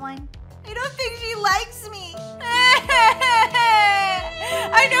doesn't want one. I don't think she likes me.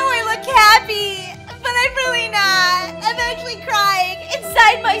 I know I look happy, but I'm really not. I'm actually crying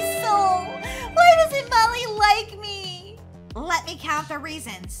inside my soul. Why doesn't Molly like me? Let me count the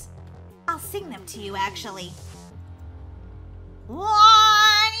reasons. I'll sing them to you, actually. 1,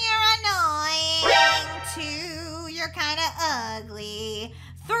 you're annoying. 2, you're kind of ugly.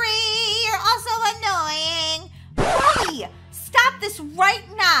 3, you're also annoying. Molly, stop this right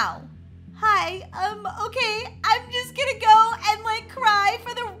now. Hi, okay, I'm just gonna go and cry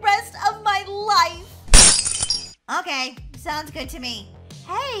for the rest of my life. Okay, sounds good to me.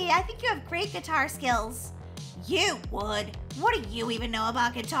 Hey, I think you have great guitar skills. You would. What do you even know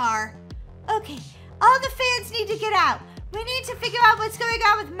about guitar? Okay, all the fans need to get out. We need to figure out what's going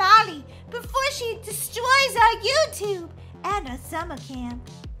on with Molly before she destroys our YouTube and our summer camp.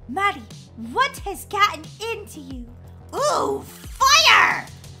 Molly, what has gotten into you? Ooh, fire!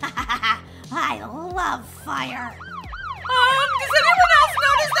 I love fire. Does anyone else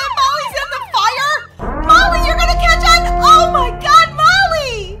notice that Molly's in the fire? Molly, you're gonna catch on! Oh my God,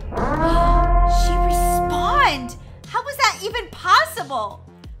 Molly! She respawned. How was that even possible?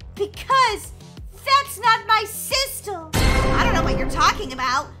 Because that's not my sister. I don't know what you're talking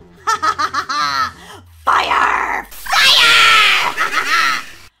about. Fire! Fire!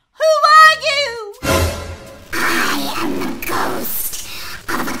 Who are you? I am the ghost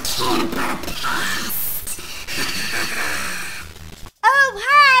of a camper past. Oh,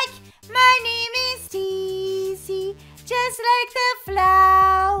 hi! My name is Daisy, just like the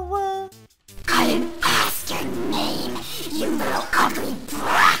flower. I didn't ask your name, you little ugly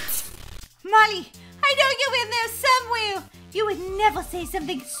brat. Molly, I know you're in there somewhere. You would never say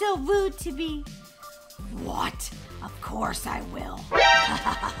something so rude to me. What? Of course I will.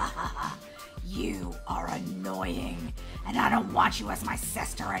 You are annoying, and I don't want you as my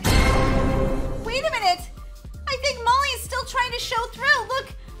sister anymore. Wait a minute. I think Molly is still trying to show through.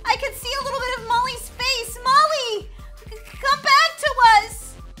 Look, I can see a little bit of Molly's face. Molly, come back to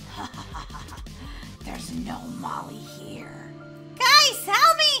us. There's no Molly here. Guys,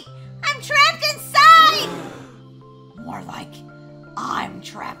 help me! I'm trapped inside!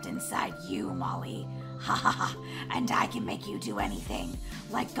 trapped inside you, Molly. Ha ha ha. And I can make you do anything,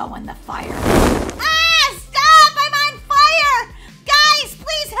 like go in the fire. Ah! Stop! I'm on fire! Guys,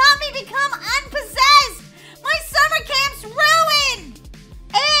 please help me become unpossessed! My summer camp's ruined!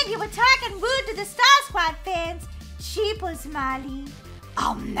 And you were talking rude to the Star Squad fans. Cheapos, Molly.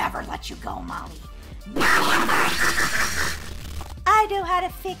 I'll never let you go, Molly. I know how to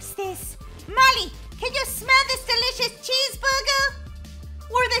fix this. Molly, can you smell this delicious cheeseburger?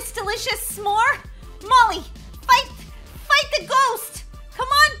 Or this delicious s'more? Molly, fight the ghost! Come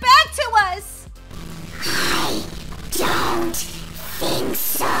on back to us! I don't think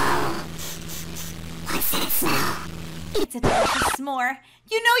so. What's that smell? It's a delicious s'more.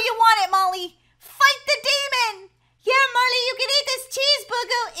 You know you want it, Molly. Fight the demon! Yeah, Molly, you can eat this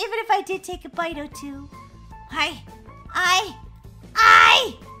cheeseburger, even if I did take a bite or two.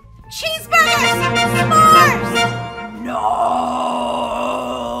 Cheeseburgers! S'mores! No!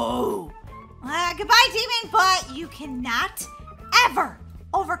 Goodbye, demon, but you cannot ever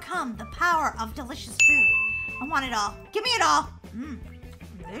overcome the power of delicious food. I want it all. Give me it all.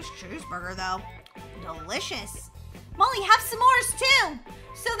 This cheeseburger, though, delicious. Molly, have s'mores too,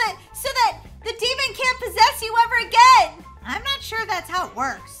 so that the demon can't possess you ever again. I'm not sure that's how it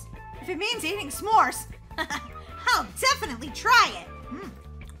works. If it means eating s'mores, I'll definitely try it.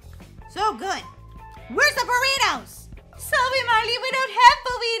 So good. Where's the burritos? Sorry, Molly, we don't have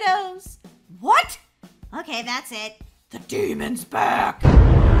burritos. What? Okay, that's it. The demon's back.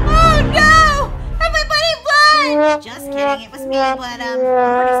 Oh no! Everybody run! Just kidding, it was me, but I'm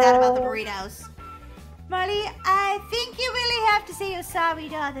pretty sad about the burritos. Molly, I think you really have to say you're sorry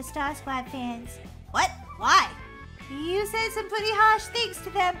to all the Star Squad fans. What? Why? You said some pretty harsh things to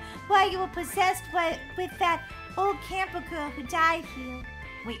them while you were possessed with that old camper girl who died here.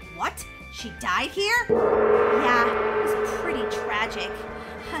 Wait, what? She died here? Yeah, it was pretty tragic.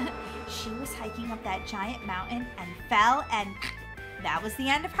 She was hiking up that giant mountain and fell, and that was the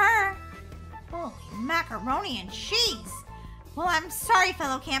end of her. Holy macaroni and cheese. Well, I'm sorry,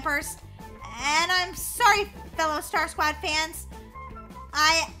 fellow campers. And I'm sorry, fellow Star Squad fans.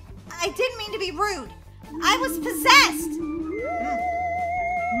 I didn't mean to be rude. I was possessed.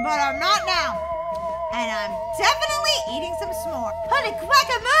 But I'm not now. And I'm definitely eating some s'more. Holy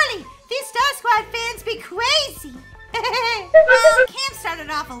guacamole! These Star Squad fans be crazy. Well, camp started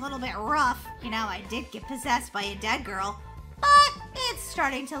off a little bit rough. You know, I did get possessed by a dead girl. But it's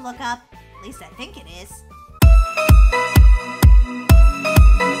starting to look up. At least I think it is.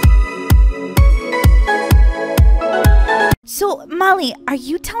 So, Molly, are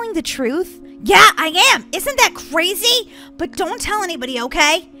you telling the truth? Yeah, I am. Isn't that crazy? But don't tell anybody,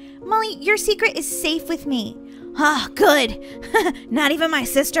 okay? Molly, your secret is safe with me. Ah, good. Not even my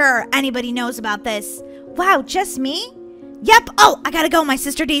sister or anybody knows about this. Wow, just me? Yep. Oh, I gotta go. My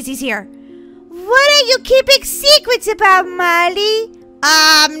sister Daisy's here. What are you keeping secrets about, Molly?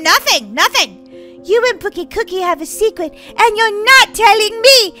 Nothing. You and Bookie Cookie have a secret, and you're not telling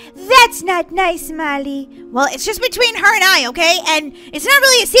me. That's not nice, Molly. Well, it's just between her and I, okay? And it's not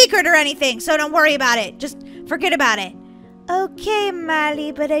really a secret or anything, so don't worry about it. Just forget about it. Okay,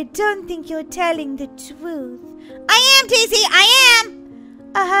 Molly, but I don't think you're telling the truth. I am, Daisy, I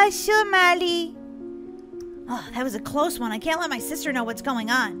am. Sure, Molly. Oh, that was a close one. I can't let my sister know what's going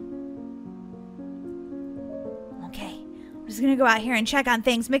on. Okay, I'm just gonna go out here and check on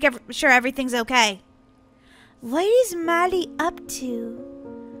things, make sure everything's okay. What is Molly up to?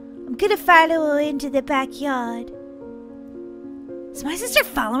 I'm gonna follow her into the backyard. Is my sister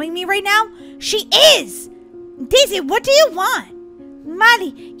following me right now? She is! Daisy, what do you want?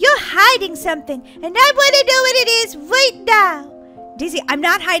 Molly, you're hiding something, and I want to know what it is right now. Daisy, I'm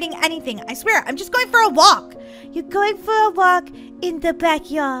not hiding anything. I swear, I'm just going for a walk. You're going for a walk in the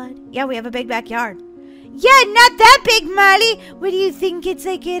backyard. Yeah, we have a big backyard. Yeah, not that big, Molly. What do you think? It's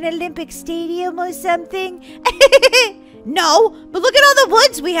like an Olympic stadium or something? No, but look at all the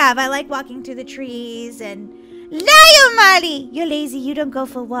woods we have. I like walking through the trees and... Liar, Molly! You're lazy. You don't go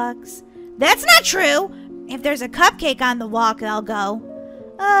for walks. That's not true. If there's a cupcake on the walk, I'll go.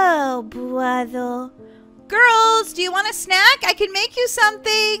 Oh, brother. Girls, do you want a snack? I can make you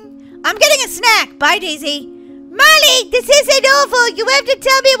something. I'm getting a snack. Bye, Daisy. Molly, this isn't over. You have to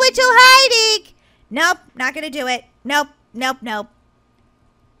tell me what you're hiding. Nope, not gonna do it. Nope.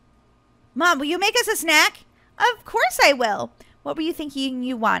 Mom, will you make us a snack? Of course I will. What were you thinking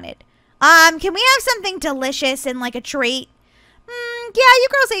you wanted? Can we have something delicious and like a treat? Yeah, you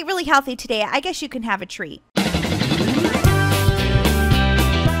girls ate really healthy today. I guess you can have a treat.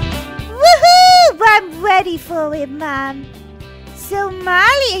 Woohoo! I'm ready for it, Mom. So,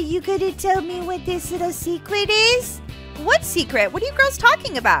 Molly, are you gonna tell me what this little secret is? What secret? What are you girls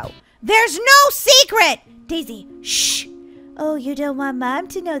talking about? There's no secret! Daisy, shh. Oh, you don't want Mom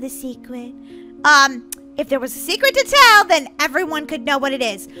to know the secret. If there was a secret to tell, then everyone could know what it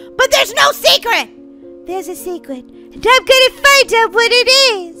is. But there's no secret! There's a secret, and I'm gonna find out what it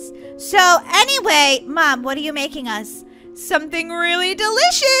is. So anyway, Mom, what are you making us? Something really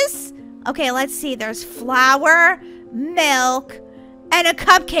delicious. Okay, let's see. There's flour, milk, and a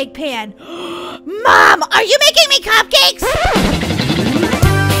cupcake pan. Mom, are you making me cupcakes?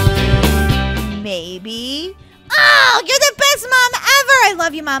 Maybe. Oh, you're the best mom ever. I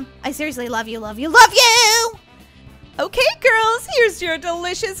love you, Mom. I seriously love you, love you, love you. Okay, girls, here's your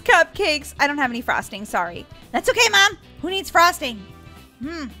delicious cupcakes. I don't have any frosting, sorry. That's okay, Mom. Who needs frosting?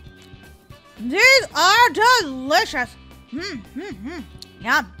 These are delicious.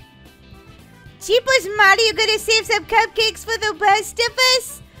 Yum. Jeepers, Molly, you gonna save some cupcakes for the best of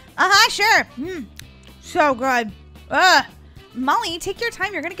us? Sure. So good. Molly, take your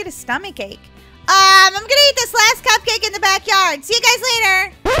time. You're gonna get a stomach ache. I'm gonna eat this last cupcake in the backyard. See you guys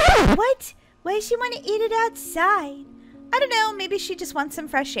later. What? Why does she want to eat it outside? I don't know. Maybe she just wants some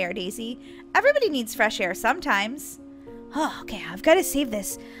fresh air, Daisy. Everybody needs fresh air sometimes. Oh, okay. I've got to save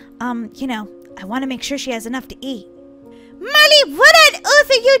this. You know, I want to make sure she has enough to eat. Molly, what on earth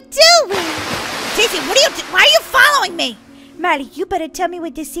are you doing? Daisy, why are you following me? Molly, you better tell me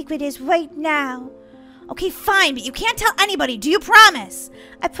what the secret is right now. Okay, fine, but you can't tell anybody. Do you promise?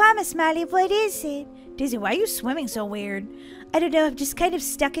 I promise, Molly. What is it? Daisy, why are you swimming so weird? I don't know. I'm just kind of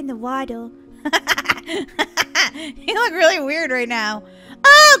stuck in the water. You look really weird right now.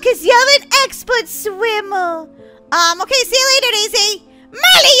 Oh, because you're an expert swimmer. Okay, see you later, Daisy.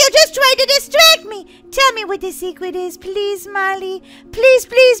 Molly, you just tried to distract me. Tell me what the secret is, please, Molly. Please,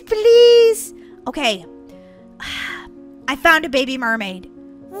 please, please. Okay. I found a baby mermaid.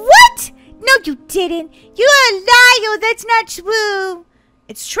 What? No, you didn't. You're a liar. That's not true.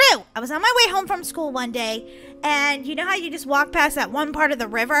 It's true. I was on my way home from school one day, and you know how you just walk past that one part of the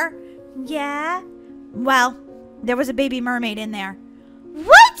river? Yeah. Well, there was a baby mermaid in there.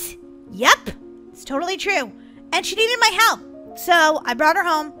 What? Yep. It's totally true. And she needed my help. So I brought her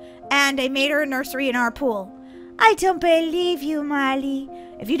home, and I made her a nursery in our pool. I don't believe you, Molly.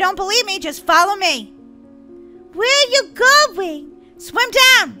 If you don't believe me, just follow me. Where are you going? Swim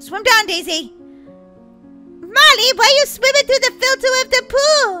down, Daisy. Molly, why are you swimming through the filter of the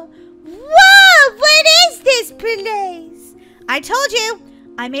pool? Whoa, what is this place? I told you,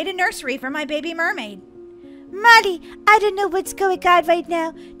 I made a nursery for my baby mermaid. Molly, I don't know what's going on right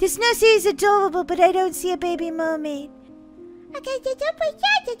now. This nursery is adorable, but I don't see a baby mermaid. What? There's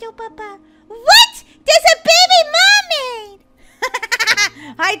a baby mermaid!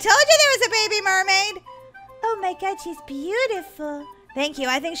 I told you there was a baby mermaid. Oh my God, she's beautiful. Thank you.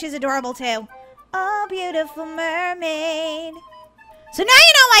 I think she's adorable too. Oh, beautiful mermaid. So now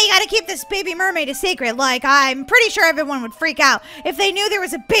you know why you gotta keep this baby mermaid a secret. Like, I'm pretty sure everyone would freak out if they knew there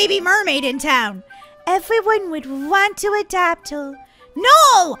was a baby mermaid in town. Everyone would want to adopt her.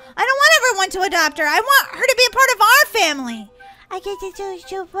 No! I don't want everyone to adopt her. I want her to be a part of our family.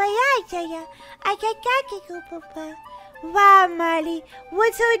 Wow, Molly.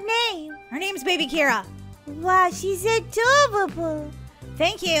 What's her name? Her name's Baby Kira. Wow, she's adorable.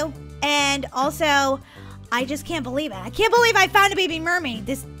 Thank you. And also, I just can't believe it. I can't believe I found a baby mermaid.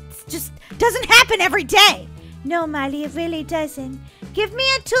 This just doesn't happen every day. No, Molly, it really doesn't. Give me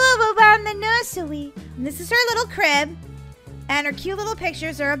a tour around the nursery. And this is her little crib. And her cute little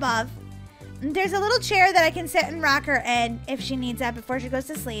pictures are above. And there's a little chair that I can sit and rock her in if she needs that before she goes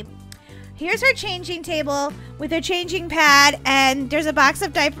to sleep. Here's her changing table with her changing pad. And there's a box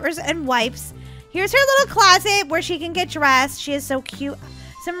of diapers and wipes. Here's her little closet where she can get dressed. She is so cute.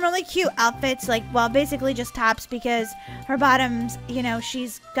 Some really cute outfits, like, well, basically just tops because her bottoms, you know,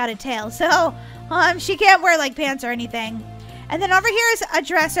 she's got a tail. So, she can't wear, like, pants or anything. And then over here is a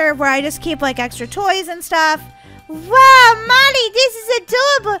dresser where I just keep, like, extra toys and stuff. Wow, Molly, this is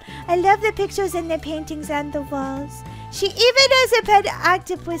adorable. I love the pictures and the paintings on the walls. She even has a pet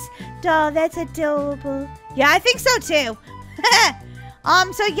octopus doll. That's adorable. Yeah, I think so, too.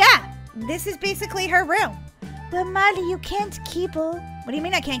 So, yeah, this is basically her room. But Molly, you can't keep her. What do you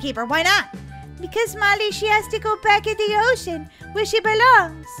mean I can't keep her? Why not? Because Molly, she has to go back in the ocean where she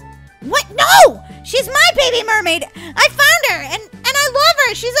belongs. What? No! She's my baby mermaid. I found her and I love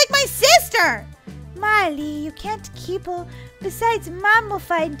her. She's like my sister. Molly, you can't keep her. Besides, Mom will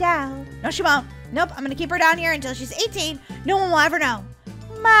find out. No, she won't. Nope, I'm going to keep her down here until she's 18. No one will ever know.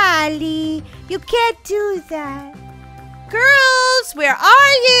 Molly, you can't do that. Girls, where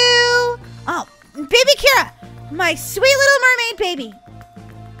are you? Oh, baby Kira. My sweet little mermaid baby.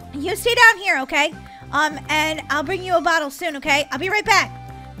 You stay down here, okay? And I'll bring you a bottle soon, okay? I'll be right back.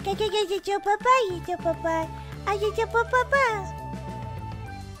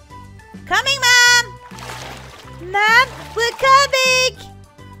 Coming, Mom! Mom, we're coming!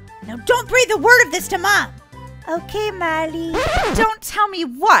 Now don't breathe a word of this to Mom. Okay, Molly. Don't tell me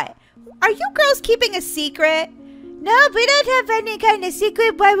what. Are you girls keeping a secret? No, we don't have any kind of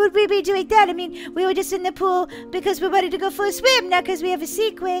secret. Why would we be doing that? I mean, we were just in the pool because we wanted to go for a swim, not because we have a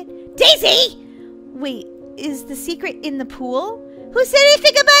secret. Daisy! Wait, is the secret in the pool? Who said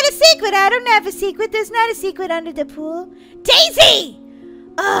anything about a secret? I don't have a secret. There's not a secret under the pool. Daisy!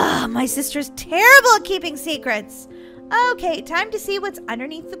 Ugh, my sister's terrible at keeping secrets. Okay, time to see what's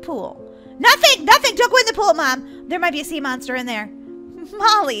underneath the pool. Nothing! Don't go in the pool, Mom. There might be a sea monster in there.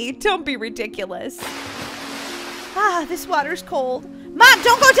 Molly, don't be ridiculous. Ah, this water's cold. Mom,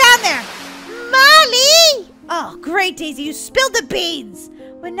 don't go down there! Molly! Oh, great, Daisy. You spilled the beans.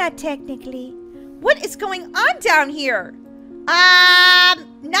 Well, not technically. What is going on down here?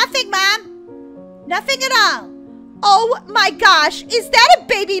 Nothing, Mom. Nothing at all. Oh my gosh, is that a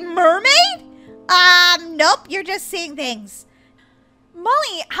baby mermaid? Nope, you're just seeing things.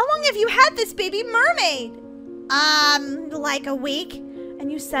 Molly, how long have you had this baby mermaid? Like a week.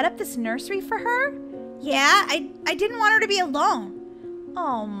 And you set up this nursery for her? Yeah, I didn't want her to be alone.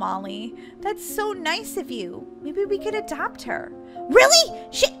 Oh, Molly, that's so nice of you. Maybe we could adopt her. Really?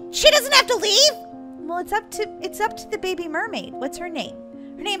 She doesn't have to leave? Well, it's up to the baby mermaid. What's her name?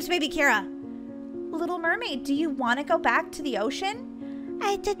 Her name's Baby Kira. Little mermaid, do you want to go back to the ocean?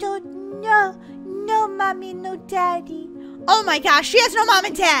 I don't know. No mommy, no daddy. Oh my gosh, she has no mom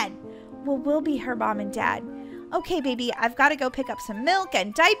and dad. Well, we'll be her mom and dad. Okay, baby, I've got to go pick up some milk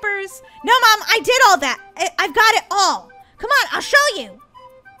and diapers. No, Mom, I did all that. I've got it all. Come on, I'll show you.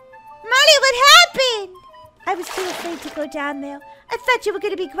 Molly, what happened? I was too afraid to go down there. I thought you were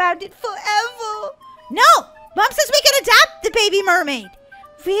going to be grounded forever. No, Mom says we can adopt the baby mermaid.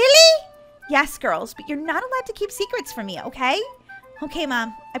 Really? Yes, girls, but you're not allowed to keep secrets from me, okay? Okay,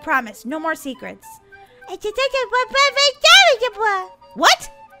 Mom, I promise. No more secrets. What?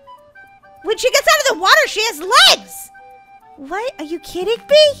 When she gets out of the water, she has legs. What? Are you kidding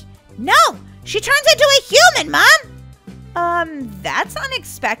me? No, she turns into a human, Mom. That's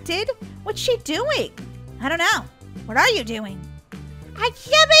unexpected. What's she doing? I don't know. What are you doing? I'm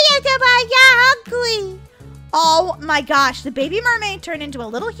hungry. Oh my gosh, the baby mermaid turned into a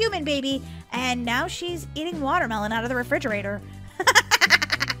little human baby, and now she's eating watermelon out of the refrigerator.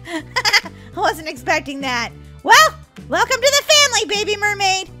 I wasn't expecting that. Well, welcome to the family, baby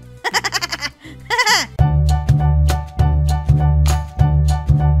mermaid.